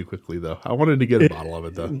sold out too quickly, though. I wanted to get a bottle of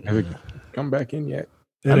it, though. Has it come back in yet?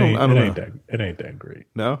 It ain't that great.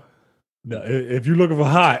 No. No, if you're looking for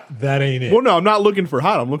hot, that ain't it. Well, no, I'm not looking for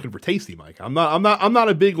hot. I'm looking for tasty, Mike. I'm not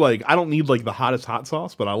a big like. I don't need like the hottest hot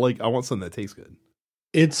sauce, but I want something that tastes good.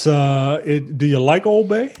 It's do you like Old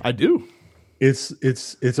Bay? I do.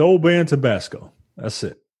 It's Old Bay and Tabasco. That's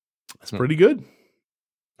it. That's pretty good.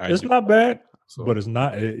 It's not bad, but it's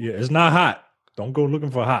not hot. Don't go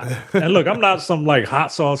looking for hot. And look, I'm not some like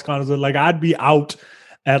hot sauce kind of like I'd be out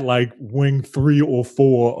at like wing 3 or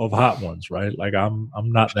 4 of hot ones, right? Like I'm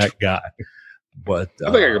not that guy. But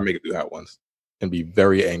I think I could make it do hot ones and be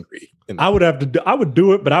very angry. I would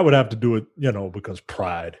do it, but I would have to do it, because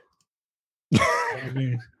pride. I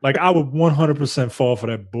mean, like I would 100% fall for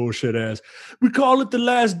that bullshit ass. We call it the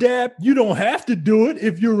last dab. You don't have to do it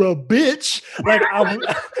if you're a bitch.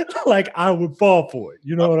 Like I would fall for it.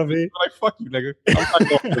 You know what I mean? Like fuck you, nigga. I'm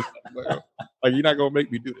not gonna like you're not gonna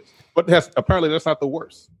make me do this. But apparently that's not the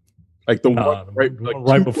worst. Like the one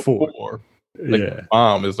right before Like, Yeah.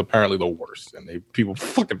 Bomb is apparently the worst, and people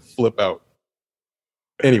fucking flip out.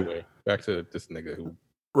 Anyway, back to this nigga who.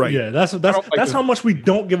 Right. Yeah, that's like how much we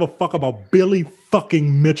don't give a fuck about Billy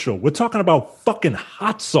fucking Mitchell. We're talking about fucking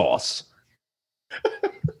hot sauce.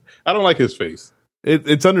 I don't like his face.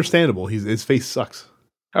 It's understandable. His face sucks.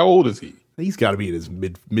 How old is he? He's got to be in his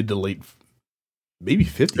mid to late, maybe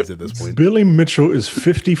 50s at this point. Billy Mitchell is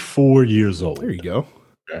 54 years old. There you go.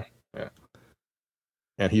 Yeah.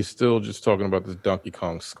 And he's still just talking about this Donkey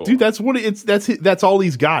Kong skull. Dude, that's all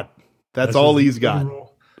he's got. That's all he's got.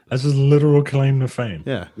 That's his literal claim to fame.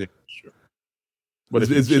 Yeah. Sure. But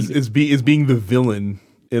is being the villain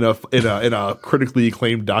in a critically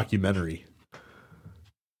acclaimed documentary.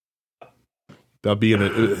 About being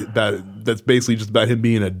that's basically just about him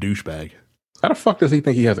being a douchebag. How the fuck does he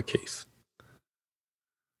think he has a case?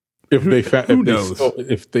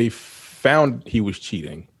 If they found he was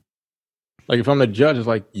cheating, like if I'm the judge, it's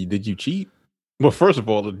like, did you cheat? Well, first of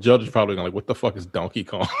all, the judge is probably gonna like, what the fuck is Donkey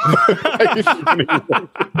Kong?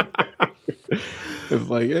 It's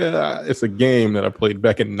like, yeah, it's a game that I played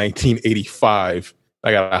back in 1985.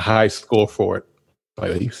 I got a high score for it.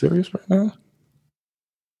 Like, are you serious right now?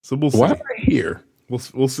 So we'll see. Why am I here? We'll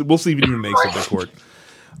see if it even makes it to court.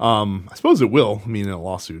 I suppose it will. I mean, in a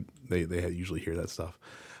lawsuit, they usually hear that stuff.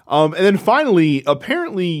 And then finally,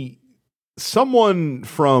 apparently, someone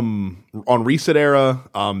on Reset Era,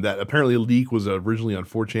 that apparently a leak was originally on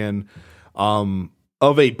 4chan,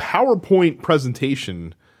 of a PowerPoint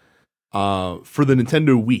presentation for the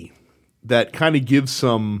Nintendo Wii that kind of gives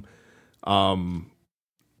some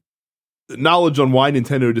knowledge on why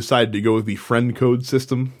Nintendo decided to go with the friend code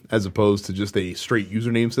system as opposed to just a straight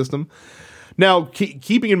username system. Now,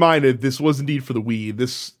 keeping in mind that this was indeed for the Wii,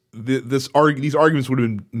 these arguments would have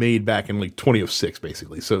been made back in like 2006,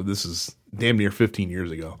 basically. So this is damn near 15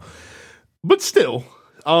 years ago. But still,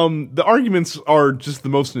 the arguments are just the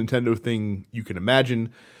most Nintendo thing you can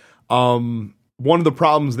imagine. One of the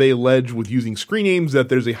problems they allege with using screen names that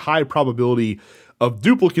there's a high probability of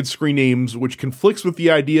duplicate screen names, which conflicts with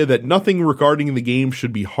the idea that nothing regarding the game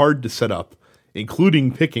should be hard to set up,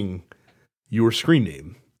 including picking your screen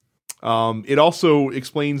name. It also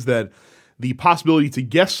explains that the possibility to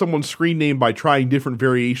guess someone's screen name by trying different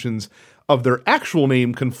variations of their actual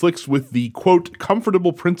name conflicts with the, quote,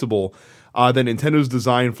 comfortable principle that Nintendo's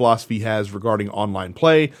design philosophy has regarding online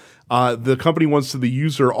play. The company wants the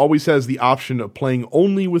user always has the option of playing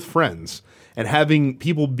only with friends, and having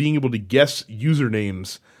people being able to guess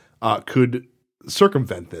usernames could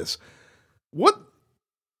circumvent this. What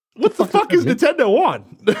the fuck is Nintendo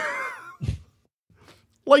on?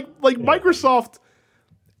 like Microsoft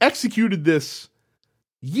executed this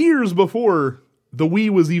years before the Wii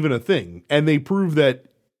was even a thing, and they proved that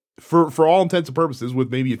for all intents and purposes,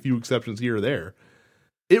 with maybe a few exceptions here or there,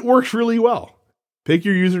 it works really well. Pick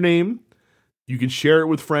your username. You can share it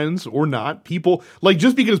with friends or not. People, like,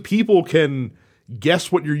 just because people can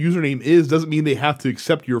guess what your username is doesn't mean they have to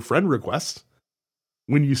accept your friend request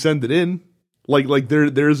when you send it in. Like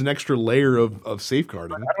there's an extra layer of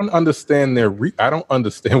safeguarding. I don't understand I don't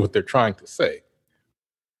understand what they're trying to say.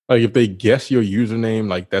 Like, if they guess your username,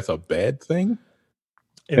 like, that's a bad thing.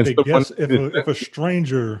 If a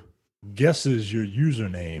stranger guesses your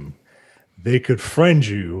username, they could friend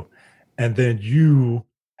you, and then you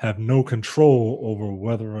have no control over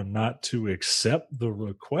whether or not to accept the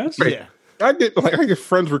request. Right. Yeah. I get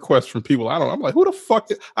friends requests from people I'm like, who the fuck?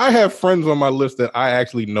 I have friends on my list that I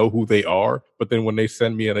actually know who they are, but then when they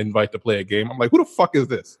send me an invite to play a game, I'm like, who the fuck is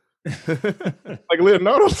this? Like,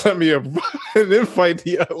 Leonardo sent me an invite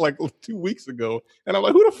like 2 weeks ago, and I'm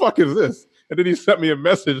like, who the fuck is this? And then he sent me a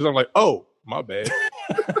message, and I'm like, oh, my bad.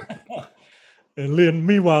 And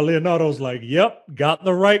meanwhile, Leonardo's like, yep, got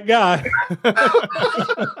the right guy. But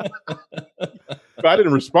I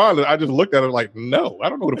didn't respond. I just looked at it like, no, I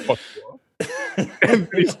don't know who the fuck you are. And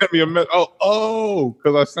he sent me a message.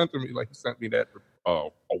 Because I sent him, he sent me that a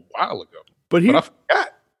while ago. But I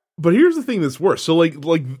forgot. But here's the thing that's worse. So like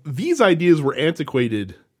these ideas were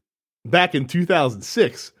antiquated back in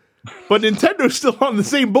 2006, but Nintendo's still on the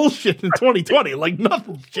same bullshit in 2020. Like,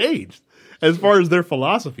 nothing's changed as far as their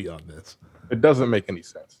philosophy on this. It doesn't make any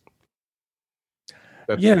sense.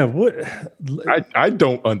 I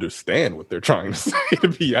don't understand what they're trying to say, to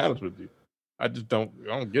be honest with you. I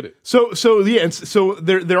don't get it. So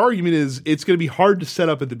their argument is it's going to be hard to set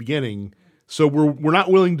up at the beginning. So we're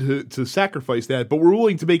not willing to sacrifice that, but we're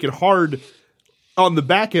willing to make it hard on the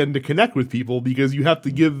back end to connect with people, because you have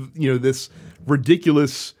to give, this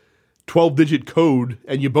ridiculous 12-digit code,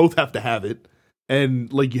 and you both have to have it.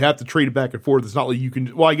 and like you have to trade it back and forth. It's not like you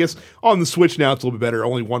can. Well, I guess on the Switch now it's a little bit better.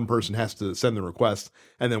 Only one person has to send the request,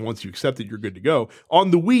 and then once you accept it, you're good to go.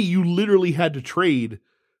 On the Wii, you literally had to trade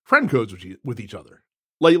friend codes with each other.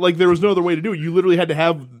 Like there was no other way to do it. You literally had to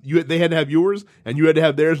have they had to have yours, and you had to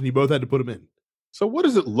have theirs, and you both had to put them in. So what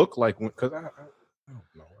does it look like? Because I don't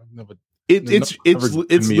know. I've never. It's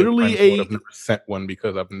literally I've never sent one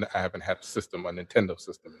because I haven't had a Nintendo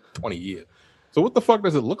system in 20 years. So what the fuck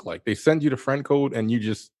does it look like? They send you the friend code and you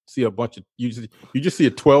just see a bunch of you just see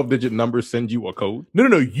a 12-digit number send you a code?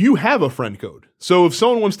 No. You have a friend code. So if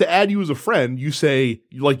someone wants to add you as a friend, you say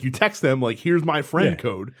you text them like, here's my friend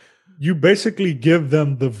code. You basically give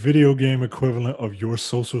them the video game equivalent of your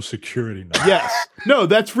social security number. Yes. No,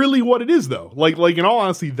 that's really what it is though. Like in all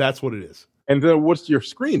honesty, that's what it is. And then what's your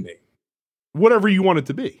screen name? Whatever you want it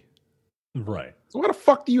to be. Right. So why the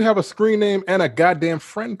fuck do you have a screen name and a goddamn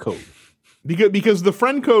friend code? Because the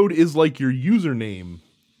friend code is like your username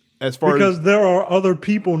because there are other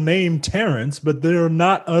people named Terrence, but there are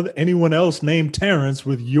not anyone else named Terrence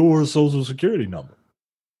with your social security number.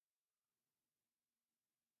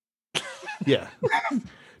 Yeah.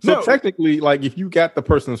 So technically, like if you got the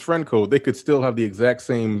person's friend code, they could still have the exact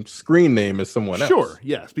same screen name as someone else. Sure,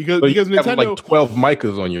 yes, because Nintendo have like 12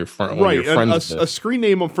 Micahs on your front. Right, on your a screen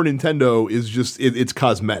name for Nintendo is just it's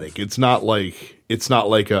cosmetic. It's not like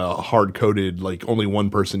a hard coded like only one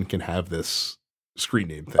person can have this screen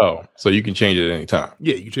name thing. Oh, so you can change it at any time.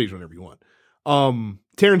 Yeah, you can change it whenever you want.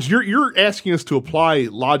 Terrence, you're asking us to apply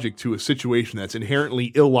logic to a situation that's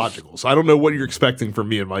inherently illogical. So I don't know what you're expecting from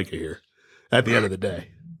me and Micah here at the end of the day.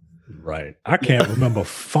 Right. I can't remember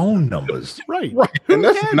phone numbers. Right. And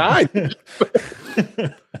that's 9.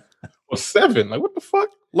 Or 7. Like what the fuck?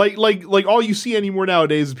 Like all you see anymore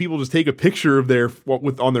nowadays is people just take a picture of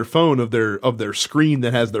on their phone of their screen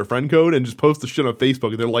that has their friend code and just post the shit on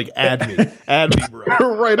Facebook and they're like, add me,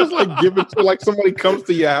 bro. Right. It's like give it to like somebody comes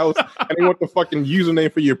to your house and they want the fucking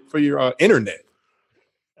username for your internet.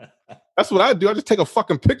 That's what I do. I just take a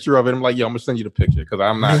fucking picture of it. I'm like, yo, I'm gonna send you the picture because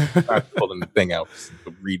I'm not pulling the thing out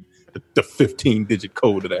to read the 15-digit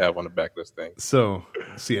code that I have on the back of this thing. So,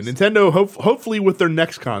 see, Nintendo, hopefully with their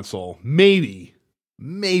next console, maybe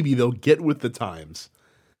they'll get with the times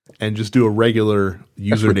and just do a regular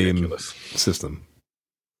username system.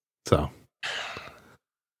 So,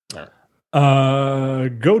 go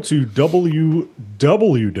to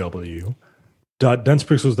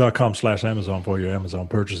www.densepixels.com/Amazon for your Amazon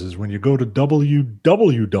purchases. When you go to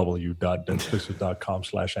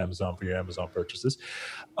www.densepixels.com/Amazon for your Amazon purchases,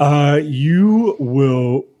 you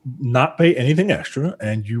will not pay anything extra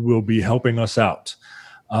and you will be helping us out.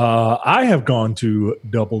 I have gone to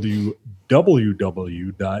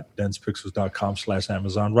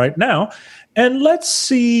www.densepixels.com/Amazon right now, and let's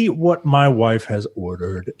see what my wife has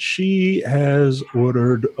ordered. She has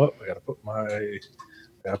ordered. Oh, I gotta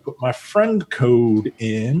put my friend code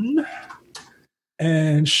in,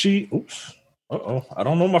 and she. Oops. I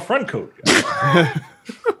don't know my friend code. I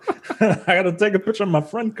gotta take a picture of my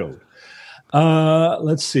friend code.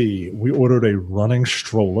 Let's see. We ordered a running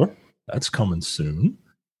stroller. That's coming soon.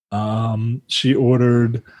 She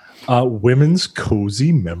ordered women's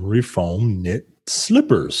cozy memory foam knit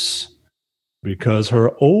slippers because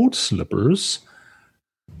her old slippers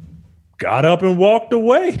got up and walked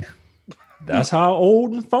away. That's how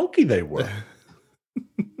old and funky they were.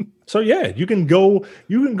 So yeah, you can go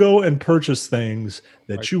and purchase things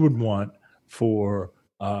that you would want for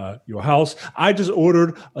your house. I just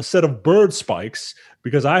ordered a set of bird spikes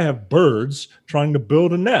because I have birds trying to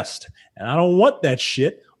build a nest, and I don't want that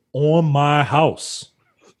shit on my house.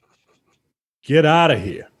 Get out of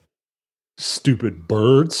here, stupid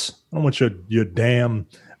birds! I don't want your damn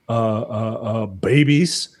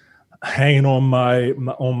babies hanging on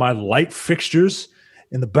my light fixtures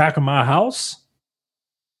in the back of my house.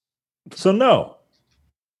 So no,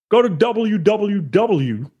 go to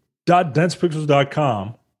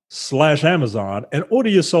www.densepixels.com/Amazon and order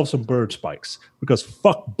yourself some bird spikes because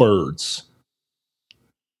fuck birds.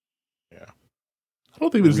 I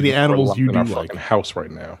don't think there's any animals you do our like. Fucking house right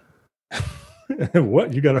now.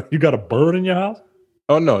 What, you got a bird in your house?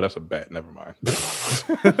 Oh no, that's a bat. Never mind.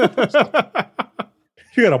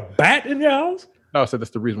 You got a bat in your house? No, I said that's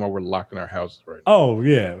the reason why we're locked in our houses right now. Oh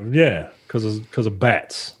yeah, because of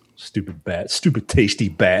bats. Stupid bats, stupid tasty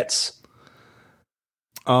bats.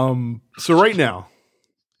 So right now,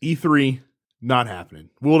 E3 not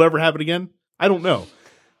happening. Will it ever happen again? I don't know.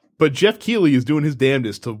 But Jeff Keighley is doing his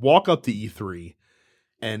damnedest to walk up to E3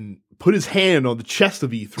 and put his hand on the chest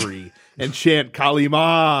of E3 and chant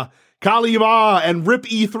Kalima, Kalima, and rip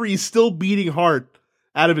E3's still beating heart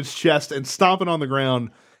out of its chest and stomping on the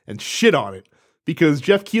ground and shit on it because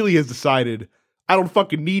Jeff Keighley has decided I don't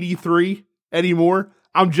fucking need E3 anymore.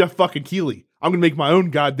 I'm Jeff fucking Keighley. I'm going to make my own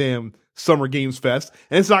goddamn Summer Games Fest.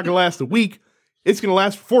 And it's not going to last a week. It's going to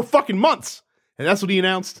last for 4 fucking months. And that's what he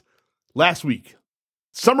announced last week.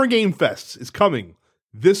 Summer Game Fest is coming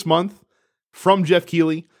this month from Jeff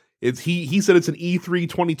Keighley. He said it's an E3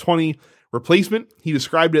 2020 replacement. He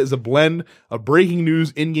described it as a blend of breaking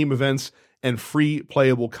news, in-game events, and free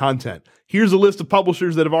playable content. Here's a list of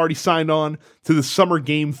publishers that have already signed on to the Summer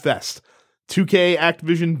Game Fest. 2K,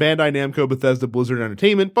 Activision, Bandai Namco, Bethesda, Blizzard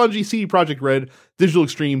Entertainment, Bungie, CD Projekt Red, Digital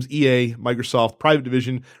Extremes, EA, Microsoft, Private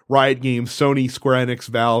Division, Riot Games, Sony, Square Enix,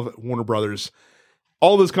 Valve, Warner Brothers.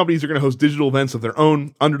 All those companies are going to host digital events of their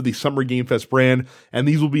own under the Summer Game Fest brand, and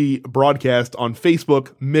these will be broadcast on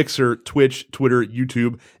Facebook, Mixer, Twitch, Twitter,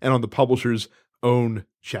 YouTube, and on the publisher's own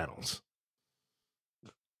channels.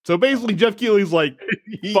 So basically, Jeff Keighley's like,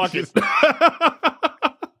 fuck it.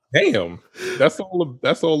 Damn, that's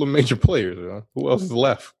all the major players. Who else is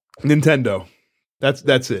left? Nintendo. That's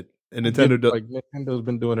it. And Nintendo's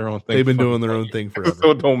been doing their own thing. They've been doing their own thing forever. So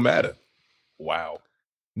it don't matter. Wow.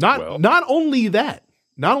 Not only that,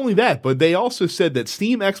 but they also said that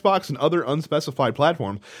Steam, Xbox, and other unspecified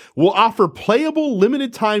platforms will offer playable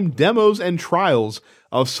limited time demos and trials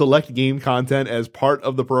of select game content as part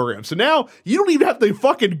of the program. So now you don't even have to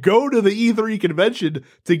fucking go to the E3 convention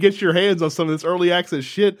to get your hands on some of this early access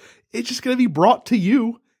shit. It's just going to be brought to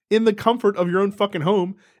you in the comfort of your own fucking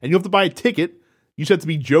home, and you have to buy a ticket. You just have to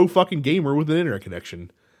be Joe fucking Gamer with an internet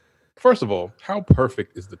connection. First of all, how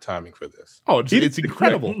perfect is the timing for this? Oh, it's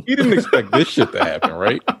incredible. He didn't expect this shit to happen,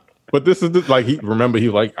 right? But this is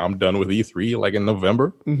I'm done with E3 like in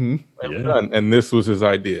November. Mm-hmm. I'm done. And this was his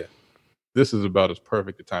idea. This is about as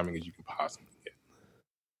perfect a timing as you can possibly get.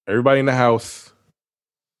 Everybody in the house,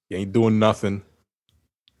 you ain't doing nothing.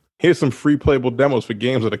 Here's some free playable demos for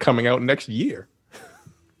games that are coming out next year.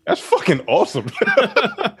 That's fucking awesome.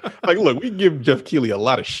 Like, look, we give Jeff Keighley a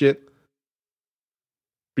lot of shit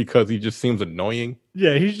because he just seems annoying.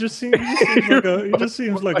 Yeah, he just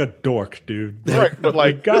seems like a dork, dude. Right, but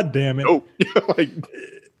like, God damn it. Oh, like,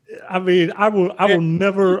 I mean, I will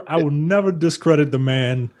never discredit the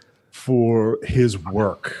man for his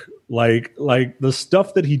work. Like the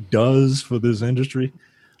stuff that he does for this industry,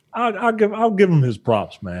 I'll give him his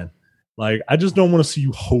props, man. Like, I just don't want to see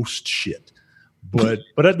you host shit. But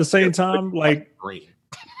at the same time, like,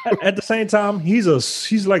 at the same time, he's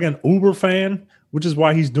like an Uber fan, which is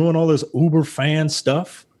why he's doing all this Uber fan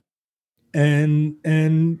stuff. And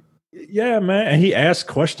yeah, man, and he asks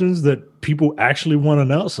questions that people actually want to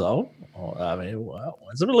know. So, I mean, well,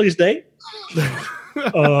 when's the release date?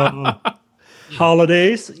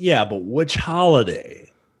 Holidays? Yeah, but which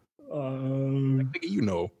holiday? You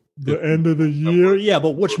know. The end of the year? Yeah,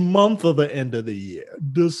 but which month of the end of the year?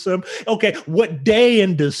 December. Okay, what day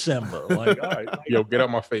in December? Like, all right. Yo, get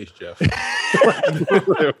out my face, Jeff.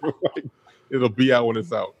 It'll be out when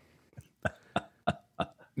it's out.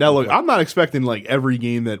 Now, look, I'm not expecting like every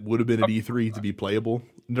game that would have been at E3 to be playable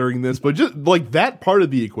during this, but just like that part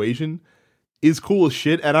of the equation is cool as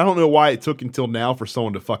shit, and I don't know why it took until now for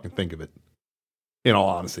someone to fucking think of it. In all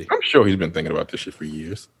honesty, I'm sure he's been thinking about this shit for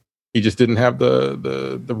years. He just didn't have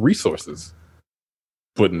the resources,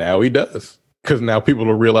 but now he does, because now people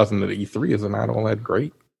are realizing that E3 is not all that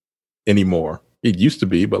great anymore. It used to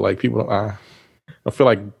be, but like people, I feel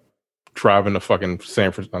like driving to fucking not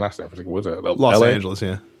San Francisco, what's that? Los LA? Angeles,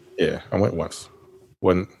 yeah. Yeah, I went once.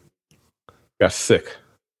 Got sick.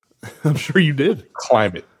 I'm sure you did.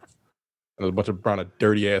 Climate. And there's a bunch of brown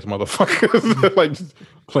dirty ass motherfuckers like just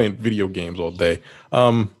playing video games all day.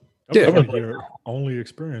 Yeah, like your only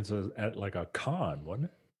experience is at like a con, wasn't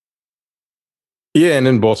it? Yeah, and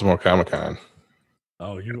then Baltimore Comic Con.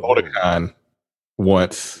 Oh, you bought a con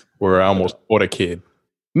once where I almost bought a kid.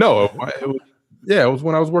 No, it was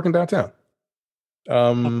when I was working downtown.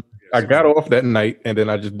 I got off that night, and then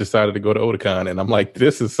I just decided to go to Otakon, and I'm like,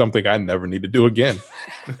 this is something I never need to do again.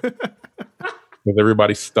 Because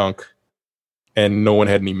everybody stunk, and no one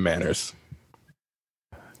had any manners.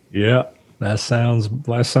 Yeah, that sounds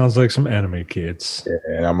like some anime kids.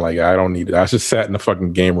 Yeah, and I'm like, I don't need it. I just sat in the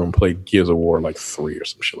fucking game room, played Gears of War like 3 or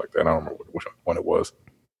some shit like that. I don't remember which one it was.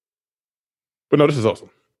 But no, this is awesome.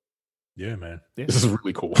 Yeah, man. Yeah. This is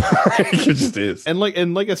really cool. It just is. And like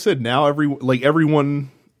I said, now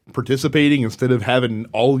everyone participating, instead of having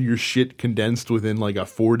all your shit condensed within like a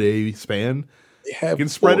 4-day span, you can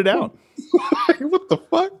spread it out. What the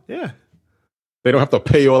fuck? Yeah. They don't have to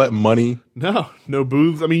pay all that money. No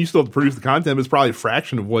booths. I mean, you still have to produce the content, but it's probably a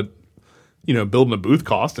fraction of what, building a booth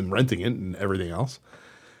cost and renting it and everything else.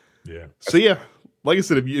 Yeah. So yeah, like I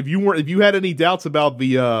said, if you had any doubts about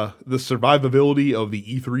the survivability of the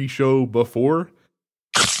E3 show before,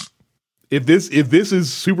 if this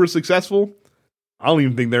is super successful, I don't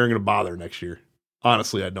even think they're going to bother next year.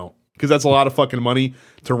 Honestly, I don't, because that's a lot of fucking money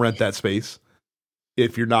to rent that space.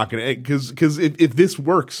 If you're not going to, because if this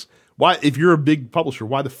works, why? If you're a big publisher,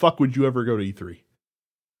 why the fuck would you ever go to E3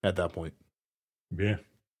 at that point? Yeah.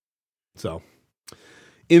 So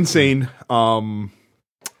insane.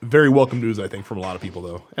 Very welcome news, I think, from a lot of people,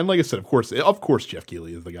 though. And like I said, of course, Jeff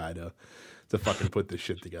Keighley is the guy to fucking put this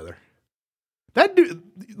shit together. That dude,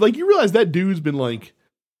 like, you realize that dude's been like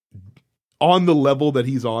on the level that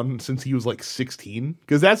he's on since he was like 16,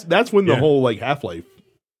 because that's when the whole like Half-Life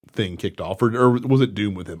thing kicked off, or was it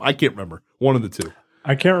Doom with him? I can't remember. One of the two.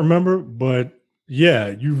 I can't remember, but yeah,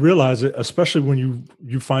 you realize it, especially when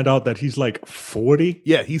you find out that he's like 40.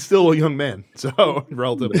 Yeah, he's still a young man, so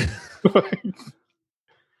relatively.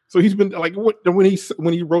 So he's been like, what when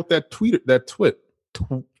he wrote that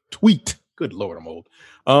tweet. Good Lord, I'm old.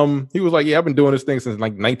 He was like, yeah, I've been doing this thing since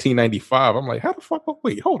like 1995. I'm like, how the fuck?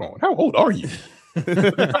 Wait, hold on. How old are you?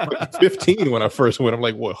 Like 15 when I first went. I'm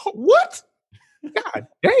like, what? God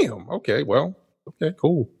damn. Okay, well, okay,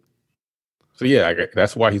 cool. So yeah,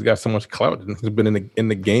 that's why he's got so much clout. He's been in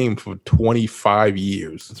the game for 25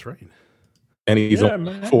 years. That's right. And he's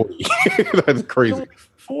only 40. That's crazy.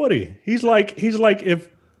 40. He's like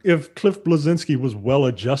if Cliff Bleszinski was well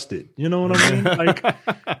adjusted, you know what I mean? Like,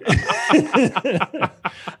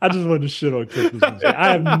 I just wanted to shit on Cliff Bleszinski.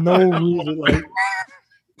 I have no reason. Like,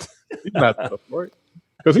 he's not tough, right?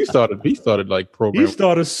 Because he started like programming. He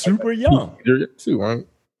started super young too, right?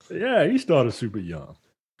 Yeah, he started super young.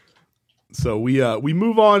 So we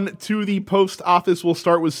move on to the post office. We'll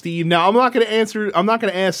start with Steve. Now I'm not going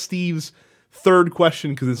to ask Steve's third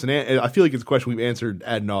question because I feel like it's a question we've answered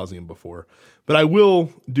ad nauseum before. But I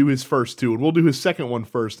will do his first two, and we'll do his second one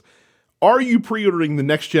first. Are you pre-ordering the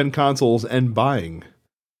next gen consoles and buying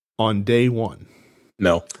on day one?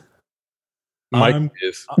 No. Mike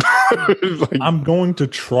is. I'm going to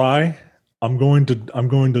try. I'm going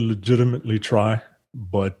to legitimately try,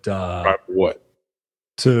 but what?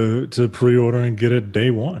 To pre-order and get it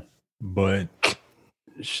day one. But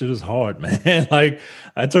shit is hard, man. Like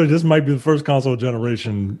I told you, this might be the first console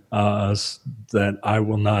generation that I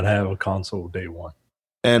will not have a console day one.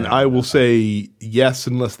 And I will say yes,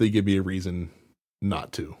 unless they give me a reason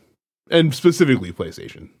not to. And specifically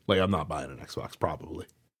PlayStation. Like, I'm not buying an Xbox, probably.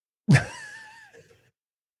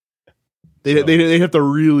 They have to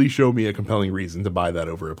really show me a compelling reason to buy that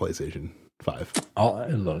over a PlayStation 5. All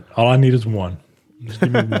I need is one. Just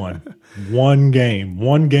give me one game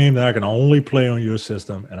that I can only play on your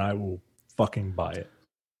system, and I will fucking buy it.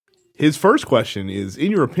 His first question is,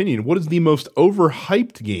 in your opinion, what is the most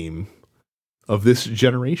overhyped game of this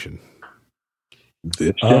generation?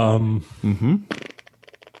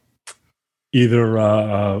 Either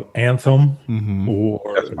Anthem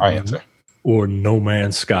That's my answer. Or No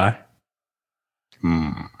Man's Sky.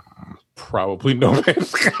 Probably No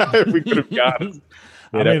Man's Sky. If we could have got it.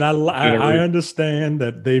 I mean, I understand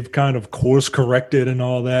that they've kind of course corrected and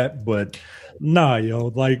all that, but nah, yo,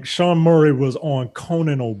 like Sean Murray was on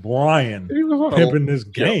Conan O'Brien pimping this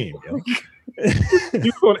game.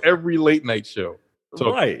 He was on every late night show.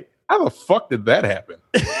 So right. How the fuck did that happen?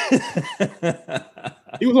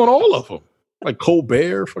 He was on all of them. Like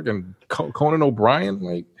Colbert, fucking Conan O'Brien.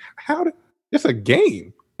 Like, how did it's a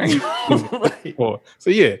game? Right. So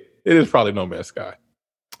yeah, it is probably No Man's Sky.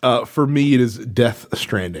 For me, it is Death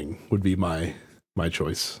Stranding would be my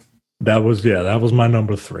choice. That was my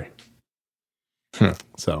number 3.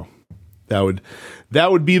 So that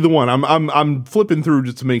would be the one. I'm flipping through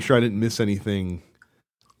just to make sure I didn't miss anything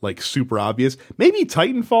like super obvious. Maybe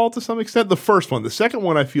Titanfall to some extent. The first one, the second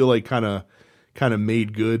one, I feel like kind of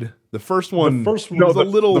made good. The first one was a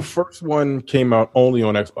little. The first one came out only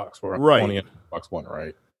on Xbox, right? Only on Xbox One,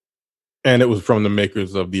 right? And it was from the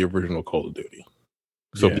makers of the original Call of Duty.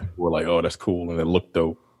 So people were like, "Oh, that's cool," and it looked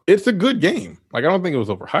dope. It's a good game. Like, I don't think it was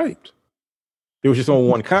overhyped. It was just on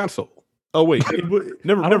one console. Oh wait, I don't think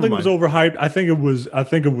it was overhyped. I think it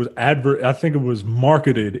was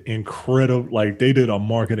marketed incredible. Like, they did a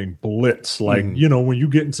marketing blitz. Like, you know, when you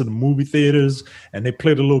get into the movie theaters and they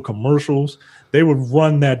play the little commercials, they would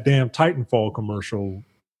run that damn Titanfall commercial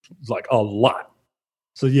like a lot.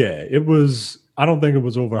 So yeah, it was. I don't think it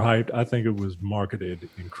was overhyped. I think it was marketed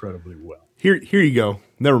incredibly well. Here you go.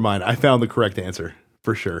 Never mind. I found the correct answer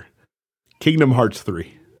for sure. Kingdom Hearts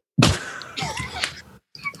 3.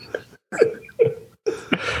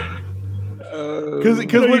 Because you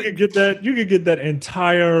could get that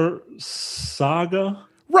entire saga,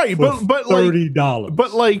 right? But $30.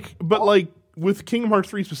 But with Kingdom Hearts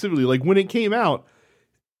 3 specifically, like when it came out,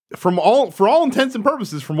 for all intents and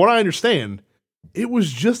purposes, from what I understand, it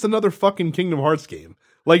was just another fucking Kingdom Hearts game.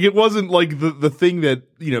 Like it wasn't like the thing that,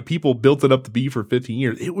 you know, people built it up to be for 15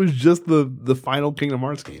 years. It was just the final Kingdom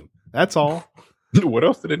Hearts game. That's all. What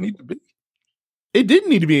else did it need to be? It didn't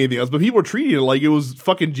need to be anything else, but people were treating it like it was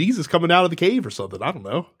fucking Jesus coming out of the cave or something. I don't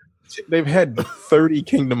know. They've had 30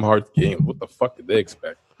 Kingdom Hearts games. What the fuck did they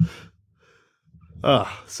expect?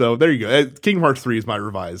 So there you go. Kingdom Hearts 3 is my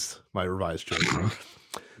revised choice.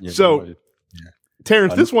 Yeah, So,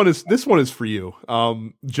 Terrence, this one is for you.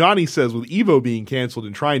 Johnny says, with Evo being canceled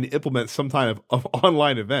and trying to implement some kind of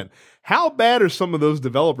online event, how bad are some of those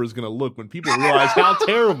developers going to look when people realize how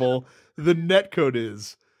terrible the netcode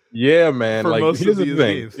is? Yeah, man. For like, most here's of the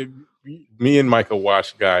these thing. Me and Micah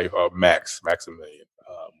watched guy Maximilian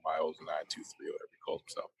Miles 923, whatever he calls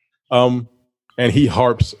himself. And he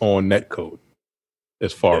harps on netcode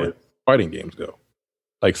as far as fighting games go.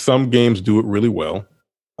 Like some games do it really well.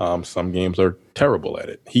 Some games are terrible at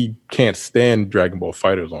it. He can't stand Dragon Ball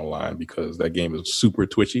FighterZ Online because that game is super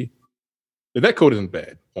twitchy. That code isn't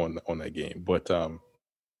bad on that game, but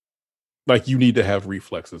like you need to have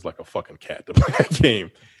reflexes like a fucking cat to play that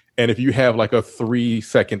game. And if you have like a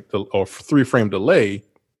 3-second or 3-frame delay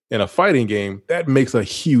in a fighting game, that makes a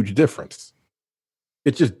huge difference.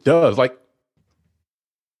 It just does. Like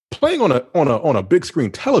playing on a big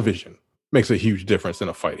screen television makes a huge difference in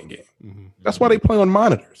a fighting game. Mm-hmm. That's why they play on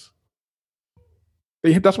monitors.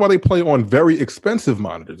 That's why they play on very expensive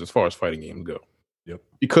monitors as far as fighting games go. Yep.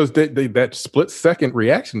 Because that split-second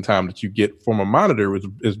reaction time that you get from a monitor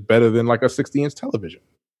is better than like a 60-inch television.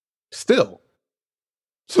 Still.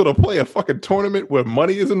 So to play a fucking tournament where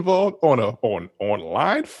money is involved on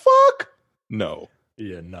online? Fuck no.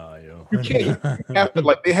 Yeah, nah, yo. You can't. You have to,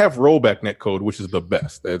 like, they have rollback netcode, which is the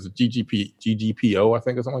best. There's a GGPO, I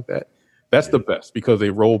think, or something like that. That's the best because they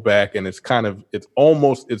roll back and it's as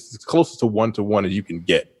close to 1-to-1 as you can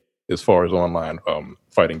get as far as online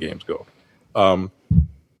fighting games go.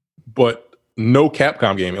 But no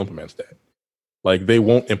Capcom game implements that. Like they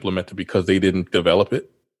won't implement it because they didn't develop it.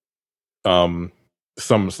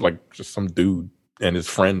 Some dude and his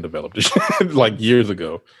friend developed it like years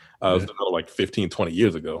ago. Like 15, 20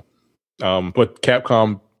 years ago. But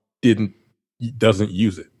Capcom doesn't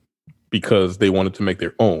use it because they wanted to make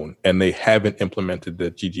their own, and they haven't implemented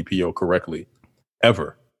the GGPO correctly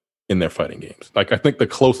ever in their fighting games. Like I think the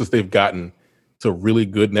closest they've gotten to really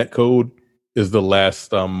good netcode is the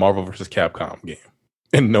last Marvel vs. Capcom game,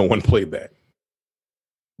 and no one played that.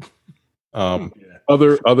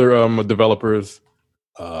 Other developers,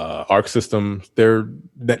 Arc System, their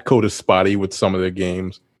netcode is spotty with some of their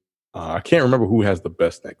games. I can't remember who has the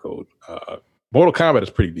best netcode. Mortal Kombat is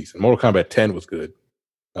pretty decent. Mortal Kombat 10 was good.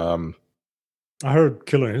 I heard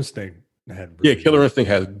Killer Instinct had. Killer Instinct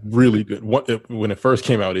has really good. When it first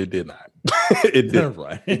came out, it did not. It did.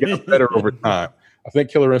 Right. It got better over time. I think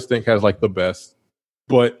Killer Instinct has like the best,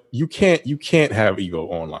 but you can't have Evo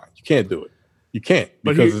online. You can't do it. You can't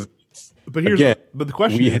because but the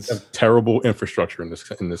question is, we have terrible infrastructure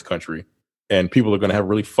in this country, and people are going to have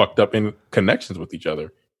really fucked up in connections with each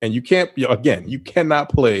other. And you cannot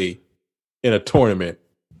play in a tournament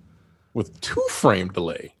with 2-frame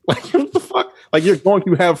delay. Like what the fuck? Like you're going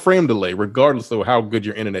to have frame delay regardless of how good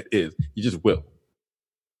your internet is. You just will.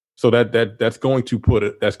 So that's going to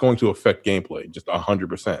affect gameplay just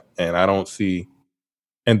 100%. And I don't see.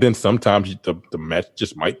 And then sometimes the match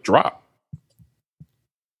just might drop.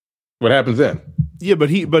 What happens then? Yeah, but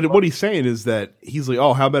what he's saying is that he's like,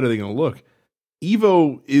 oh, how bad are they going to look?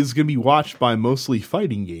 Evo is going to be watched by mostly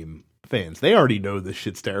fighting game fans. They already know this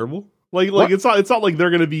shit's terrible. Like it's not like they're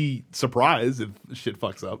going to be surprised if shit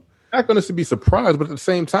fucks up. Not going to be surprised, but at the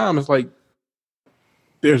same time, it's like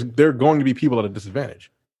there are going to be people at a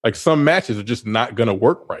disadvantage. Like some matches are just not going to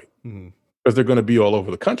work right because they're going to be all over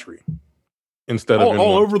the country instead of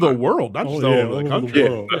all over the world, not just all over the country.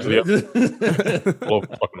 All over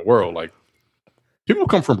the fucking world. Like people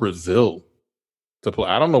come from Brazil to play.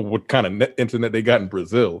 I don't know what kind of internet they got in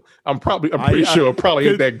Brazil. I'm pretty sure it probably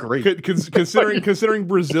ain't that great. Considering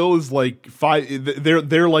Brazil is like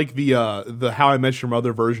they're like the How I Met Your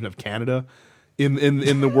Mother version of Canada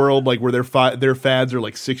in the world, like where their fads are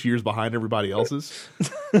like 6 years behind everybody else's.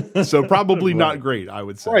 So probably not great, I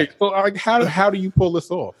would say. Right. So like how do you pull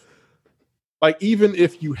this off? Like even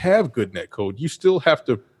if you have good netcode, you still have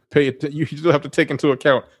to you still have to take into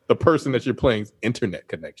account the person that you're playing's internet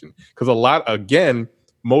connection. Because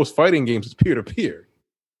most fighting games is peer-to-peer.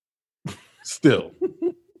 Still.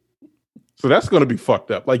 So that's going to be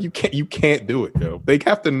fucked up. Like you can't do it, yo. They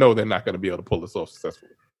have to know they're not going to be able to pull this off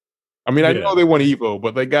successfully. I mean, I know they want Evo,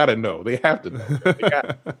 but they gotta know. They have to know.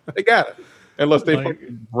 They got it. Unless they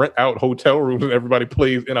fucking rent out hotel rooms and everybody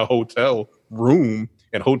plays in a hotel room,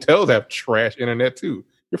 and hotels have trash internet too.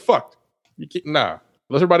 You're fucked. You can't, unless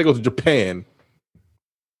everybody goes to Japan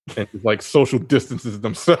and like social distances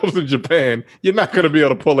themselves in Japan, you're not going to be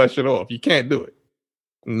able to pull that shit off. You can't do it.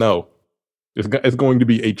 No, it's going to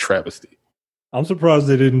be a travesty. I'm surprised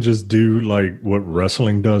they didn't just do like what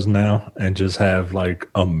wrestling does now and just have like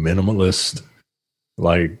a minimalist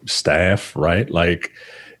like staff, right? Like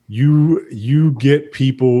you get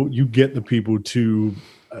the people to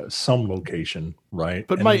some location, right?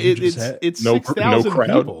 But it's no 6,000 crowd.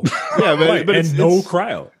 people. Yeah, but and no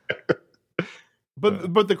crowd.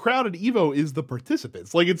 But the crowd at Evo is the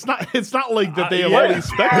participants. Like it's not like that they have all these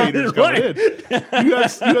spectators coming in. You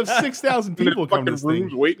have 6,000 people coming to this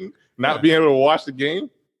rooms thing. waiting, not being able to watch the game.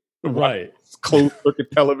 Right. Closed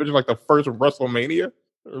circuit television like the first WrestleMania.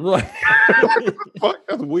 Right. Fuck,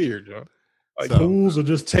 that's weird, John. Like pools will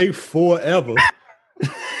just take forever.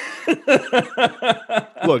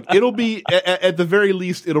 Look, it'll be at the very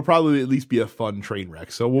least, it'll probably at least be a fun train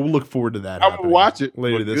wreck. So we'll look forward to that. I'm gonna watch it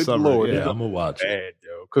later this summer. Lord, yeah, I'm gonna watch it.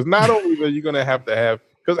 Because not only are you gonna have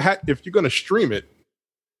because if you're gonna stream it,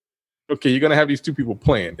 okay, you're gonna have these two people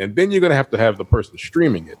playing, and then you're gonna have to have the person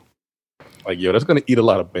streaming it. Like, that's gonna eat a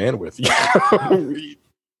lot of bandwidth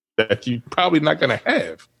that you probably not gonna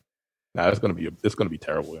have. It's gonna be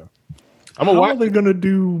terrible. Yeah. How are they gonna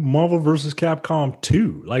do Marvel vs. Capcom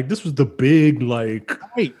 2? Like, this was the big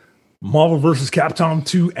Marvel vs. Capcom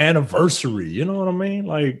 2 anniversary. You know what I mean?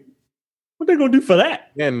 Like, what they gonna do for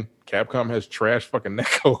that? And Capcom has trash fucking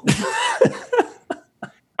netcode.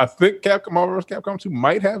 I think Marvel vs. Capcom 2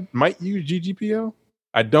 might use GGPO.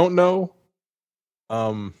 I don't know.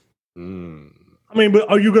 I mean, but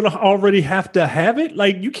are you gonna already have to have it?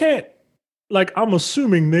 Like, you can't. Like, I'm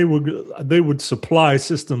assuming they would supply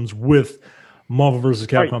systems with Marvel vs.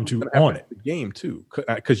 Capcom 2 on it. The game too,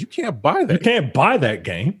 because you can't buy that. You can't buy that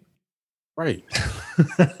game, right?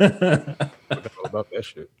 About that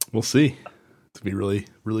shit. We'll see. It's gonna be really,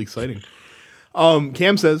 really exciting.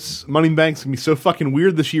 Cam says Money in the Bank's gonna be so fucking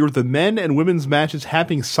weird this year with the men and women's matches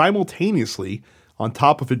happening simultaneously. On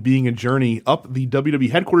top of it being a journey up the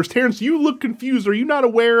WWE headquarters. Terrence, you look confused. Are you not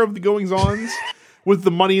aware of the goings-ons with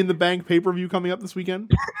the Money in the Bank pay-per-view coming up this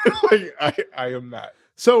weekend? I am not.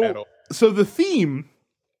 So the theme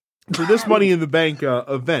for this Money in the Bank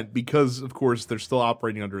event, because of course they're still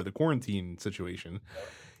operating under the quarantine situation,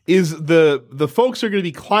 is the folks are going to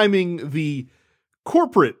be climbing the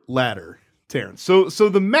corporate ladder, Terrence. So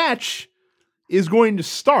the match is going to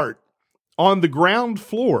start on the ground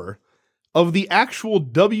floor of the actual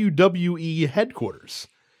WWE headquarters.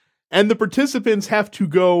 And the participants have to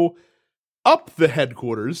go up the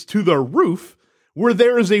headquarters to the roof where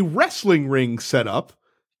there is a wrestling ring set up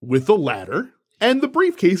with a ladder and the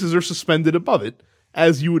briefcases are suspended above it,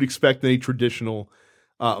 as you would expect in a traditional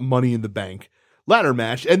Money in the Bank ladder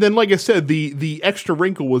match. And then, like I said, the extra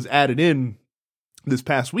wrinkle was added in this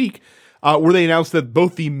past week where they announced that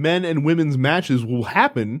both the men and women's matches will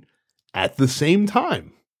happen at the same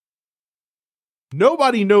time.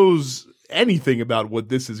 Nobody knows anything about what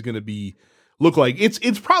this is going to look like.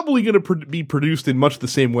 It's probably going to be produced in much the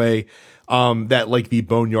same way that like the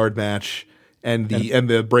Boneyard match and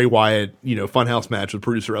the Bray Wyatt Funhouse match was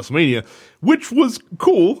produced at WrestleMania, which was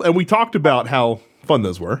cool, and we talked about how fun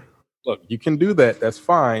those were. Look, you can do that. That's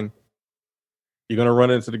fine. You're going to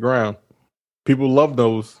run it into the ground. People love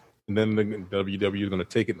those, and then the WWE is going to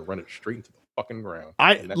take it and run it straight into the fucking ground.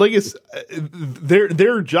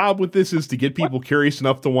 Their job with this is to get people curious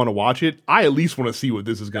enough to want to watch it. I at least want to see what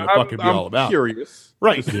this is going to fucking be all about. Curious,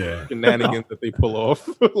 right? Yeah, shenanigans that they pull off.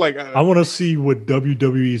 Like I want to see what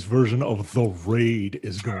WWE's version of the Raid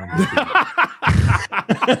is going to be.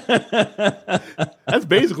 That's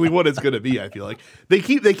basically what it's going to be. I feel like they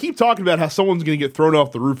keep talking about how someone's going to get thrown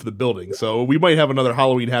off the roof of the building, so we might have another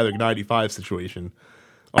Halloween Havoc 95 situation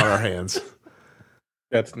on our hands.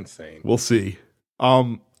 That's insane. We'll see.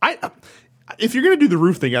 If you're gonna do the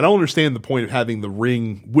roof thing, I don't understand the point of having the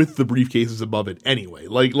ring with the briefcases above it anyway.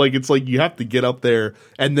 Like it's like you have to get up there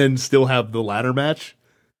and then still have the ladder match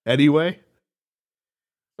anyway.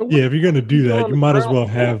 Yeah, if you're gonna do that, you might as well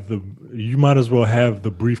have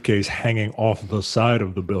the briefcase hanging off the side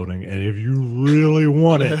of the building. And if you really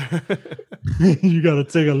want it, you got to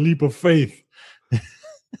take a leap of faith.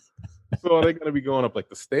 So are they gonna be going up like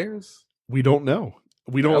the stairs? We don't know.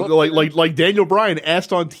 We don't like Daniel Bryan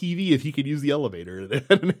asked on TV if he could use the elevator,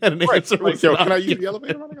 and an answer was, can I use the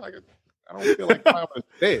elevator? I don't feel like climbing the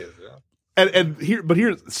stairs. And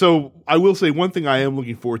here, so I will say one thing I am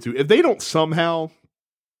looking forward to. If they don't somehow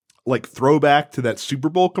like throwback to that Super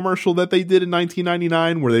Bowl commercial that they did in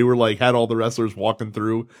 1999, where they were like had all the wrestlers walking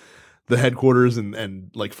through the headquarters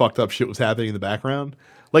and like fucked up shit was happening in the background.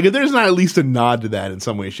 Like if there's not at least a nod to that in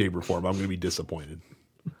some way, shape, or form, I'm going to be disappointed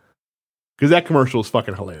because that commercial is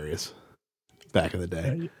fucking hilarious back in the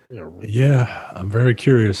day. Yeah, I'm very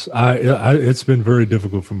curious. I it's been very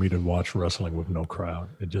difficult for me to watch wrestling with no crowd.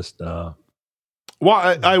 It just Well,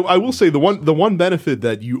 I will say the one benefit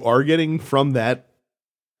that you are getting from that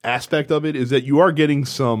aspect of it is that you are getting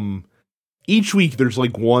some each week. There's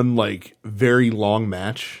like one like very long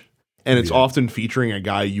match, and it's often featuring a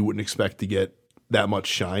guy you wouldn't expect to get that much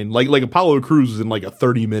shine. Like Apollo Crews was in like a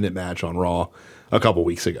 30-minute match on Raw a couple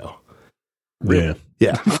weeks ago. Yeah.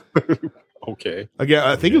 Okay. Again,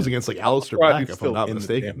 I think it was against like Aleister Black, if I'm not in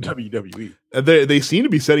mistaken. the WWE. They seem to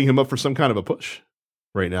be setting him up for some kind of a push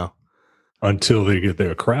right now. until they get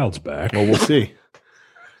their crowds back. Well, we'll see.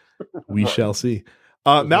 We shall see.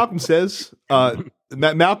 Malcolm says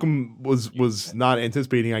Malcolm was not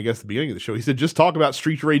anticipating, I guess, the beginning of the show. He said, just talk about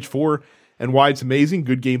Street Rage 4 and why it's amazing.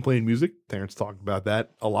 Good gameplay and music. Terrence talked about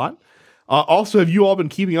that a lot. Also, have you all been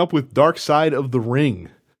keeping up with Dark Side of the Ring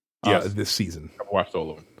this season? I've watched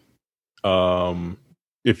all of them.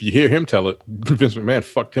 If you hear him tell it, Vince McMahon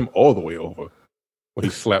fucked him all the way over when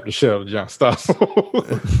he slapped the shit out of John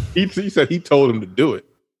Stossel. he said he told him to do it.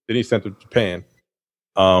 Then he sent him to Japan.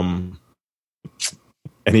 And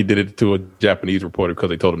he did it to a Japanese reporter because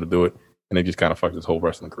they told him to do it. And they just kind of fucked his whole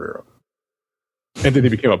wrestling career up. And then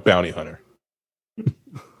he became a bounty hunter.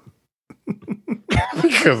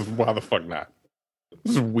 Because why the fuck not?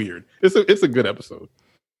 This is weird. It's a good episode.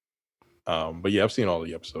 But yeah, I've seen all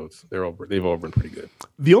the episodes. They've all been pretty good.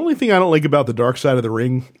 The only thing I don't like about the Dark Side of the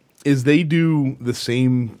Ring is they do the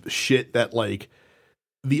same shit that like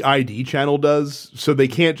the ID channel does. So they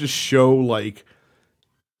can't just show like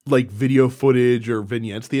video footage or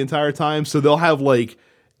vignettes the entire time. So they'll have like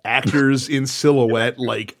actors in silhouette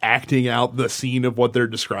like acting out the scene of what they're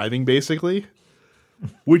describing, basically,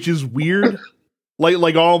 which is weird.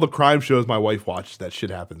 Like all the crime shows my wife watches, that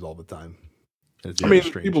shit happens all the time. I mean,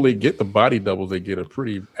 people they get the body doubles they get are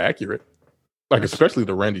pretty accurate. Like especially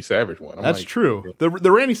the Randy Savage one. That's true. The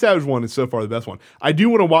Randy Savage one is so far the best one. I do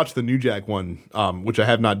want to watch the New Jack one, which I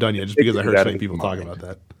have not done yet, just because I heard so many people talking about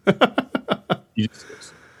that.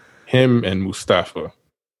 Jesus. Him and Mustafa.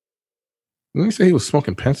 Didn't he say he was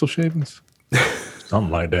smoking pencil shavings?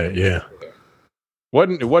 Something like that, yeah.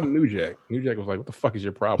 It wasn't New Jack. New Jack was like, "What the fuck is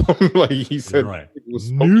your problem?" Like he said, right.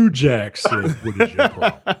 New Jack said, "What is your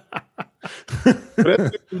problem?"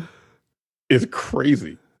 That is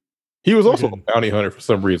crazy. He was also a bounty hunter for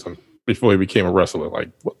some reason before he became a wrestler.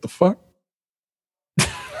 Like, what the fuck?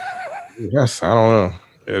 Yes, I don't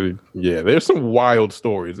know. Yeah, there's some wild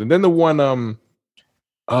stories. And then the one,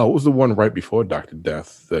 what was the one right before Dr.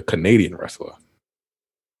 Death? The Canadian wrestler.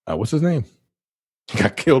 What's his name? He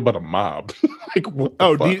got killed by the mob. Like, what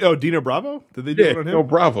the fuck? Dino Bravo? Did they do it on him? Dino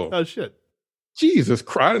Bravo. Oh, shit. Jesus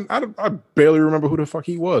Christ. I barely remember who the fuck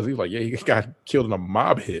he was. He was like, yeah, he got killed in a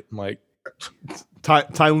mob hit. I'm like, time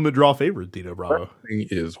limit draw favorite, Dino Bravo. That thing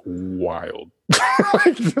is wild.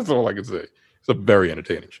 Like, that's all I can say. It's a very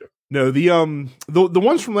entertaining show. No, the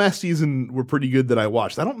ones from last season were pretty good that I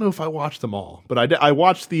watched. I don't know if I watched them all, but I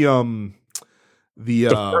watched the first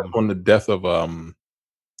one, the death of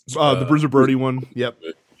the Bruiser Brody one. Yep.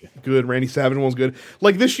 Good. Randy Savage one was good.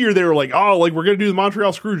 Like this year they were like, oh, like we're gonna do the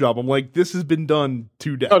Montreal Screwjob. I'm like, this has been done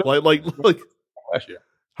to death. Like last year.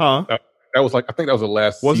 Huh? That was like, I think that was the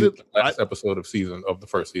last episode of the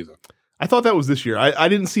first season. I thought that was this year. I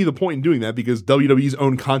didn't see the point in doing that because WWE's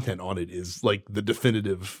own content on it is like the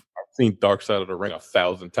definitive. I've seen Dark Side of the Ring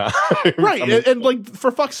 1,000 times. Right. I mean, and like, for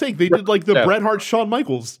fuck's sake, they did like the Bret Hart, Shawn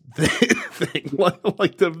Michaels thing.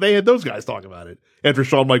 They had those guys talk about it after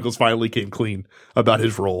Shawn Michaels finally came clean about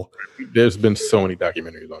his role. There's been so many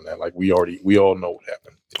documentaries on that. Like we all know what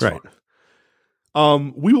happened. It's right.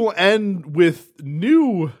 Fun. We will end with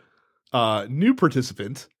new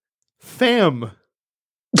participant, Fam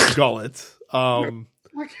Gullet.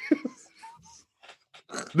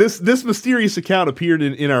 This mysterious account appeared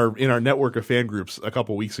in our network of fan groups a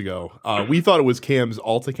couple weeks ago. We thought it was Cam's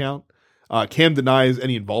alt account. Cam denies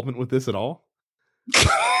any involvement with this at all.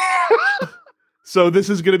 So this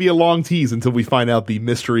is going to be a long tease until we find out the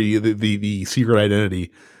mystery, the secret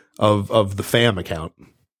identity of the Fam account.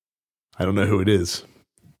 I don't know who it is.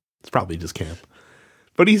 It's probably just Cam.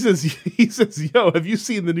 But he says, yo, have you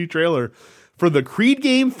seen the new trailer for the Creed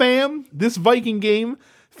game, fam? This Viking game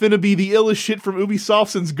finna be the illest shit from Ubisoft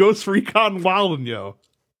since Ghost Recon Wildin', yo.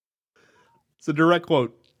 It's a direct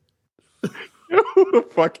quote. Who the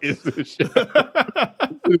fuck is this shit?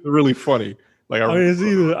 It's really funny. Like I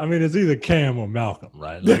mean, it's either Cam or Malcolm,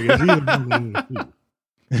 right? Like it's either.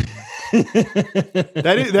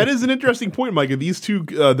 That is an interesting point, Mike. These two,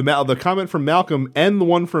 the comment from Malcolm and the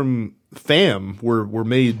one from Fam were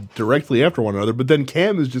made directly after one another, but then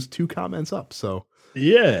Cam is just 2 comments up. So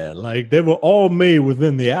yeah, like they were all made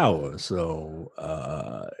within the hour. So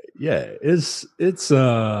yeah, this is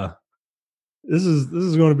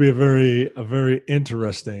going to be a very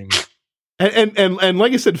interesting. And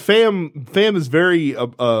like I said, Fam is very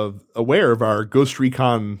aware of our Ghost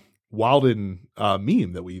Recon Walden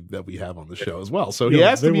meme that we have on the show as well. So he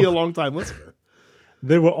has to be a long time listener.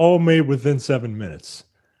 They were all made within 7 minutes.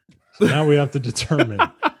 So now we have to determine.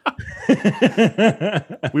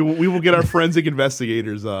 we will get our forensic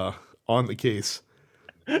investigators on the case.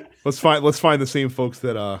 Let's find the same folks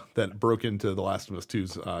that broke into The Last of Us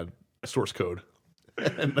 2's source code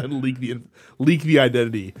and then leak the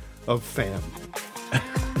identity of Fam.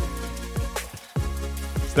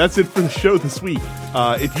 So that's it for the show this week.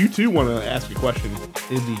 If you too want to ask a question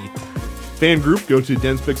in the fan group, go to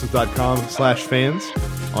denspixels.com/fans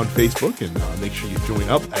on Facebook and make sure you join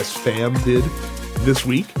up as Fam did this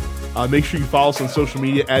week. Make sure you follow us on social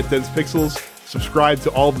media at denspixels. Subscribe to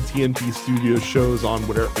all the TNT Studios shows on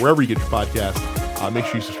wherever you get your podcast. Make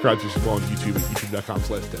sure you subscribe to us as well on YouTube at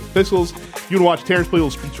youtube.com/denspixels. If you want to watch Terrence play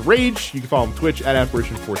Little Streets of Rage, you can follow him on Twitch at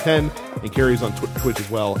Apparition410, and Carrie's on Twitch as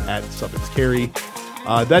well at SuffixCarrie.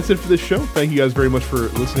 That's it for this show. Thank you guys very much for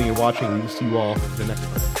listening and watching. We will see you all the next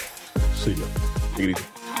time. See ya. Take it easy.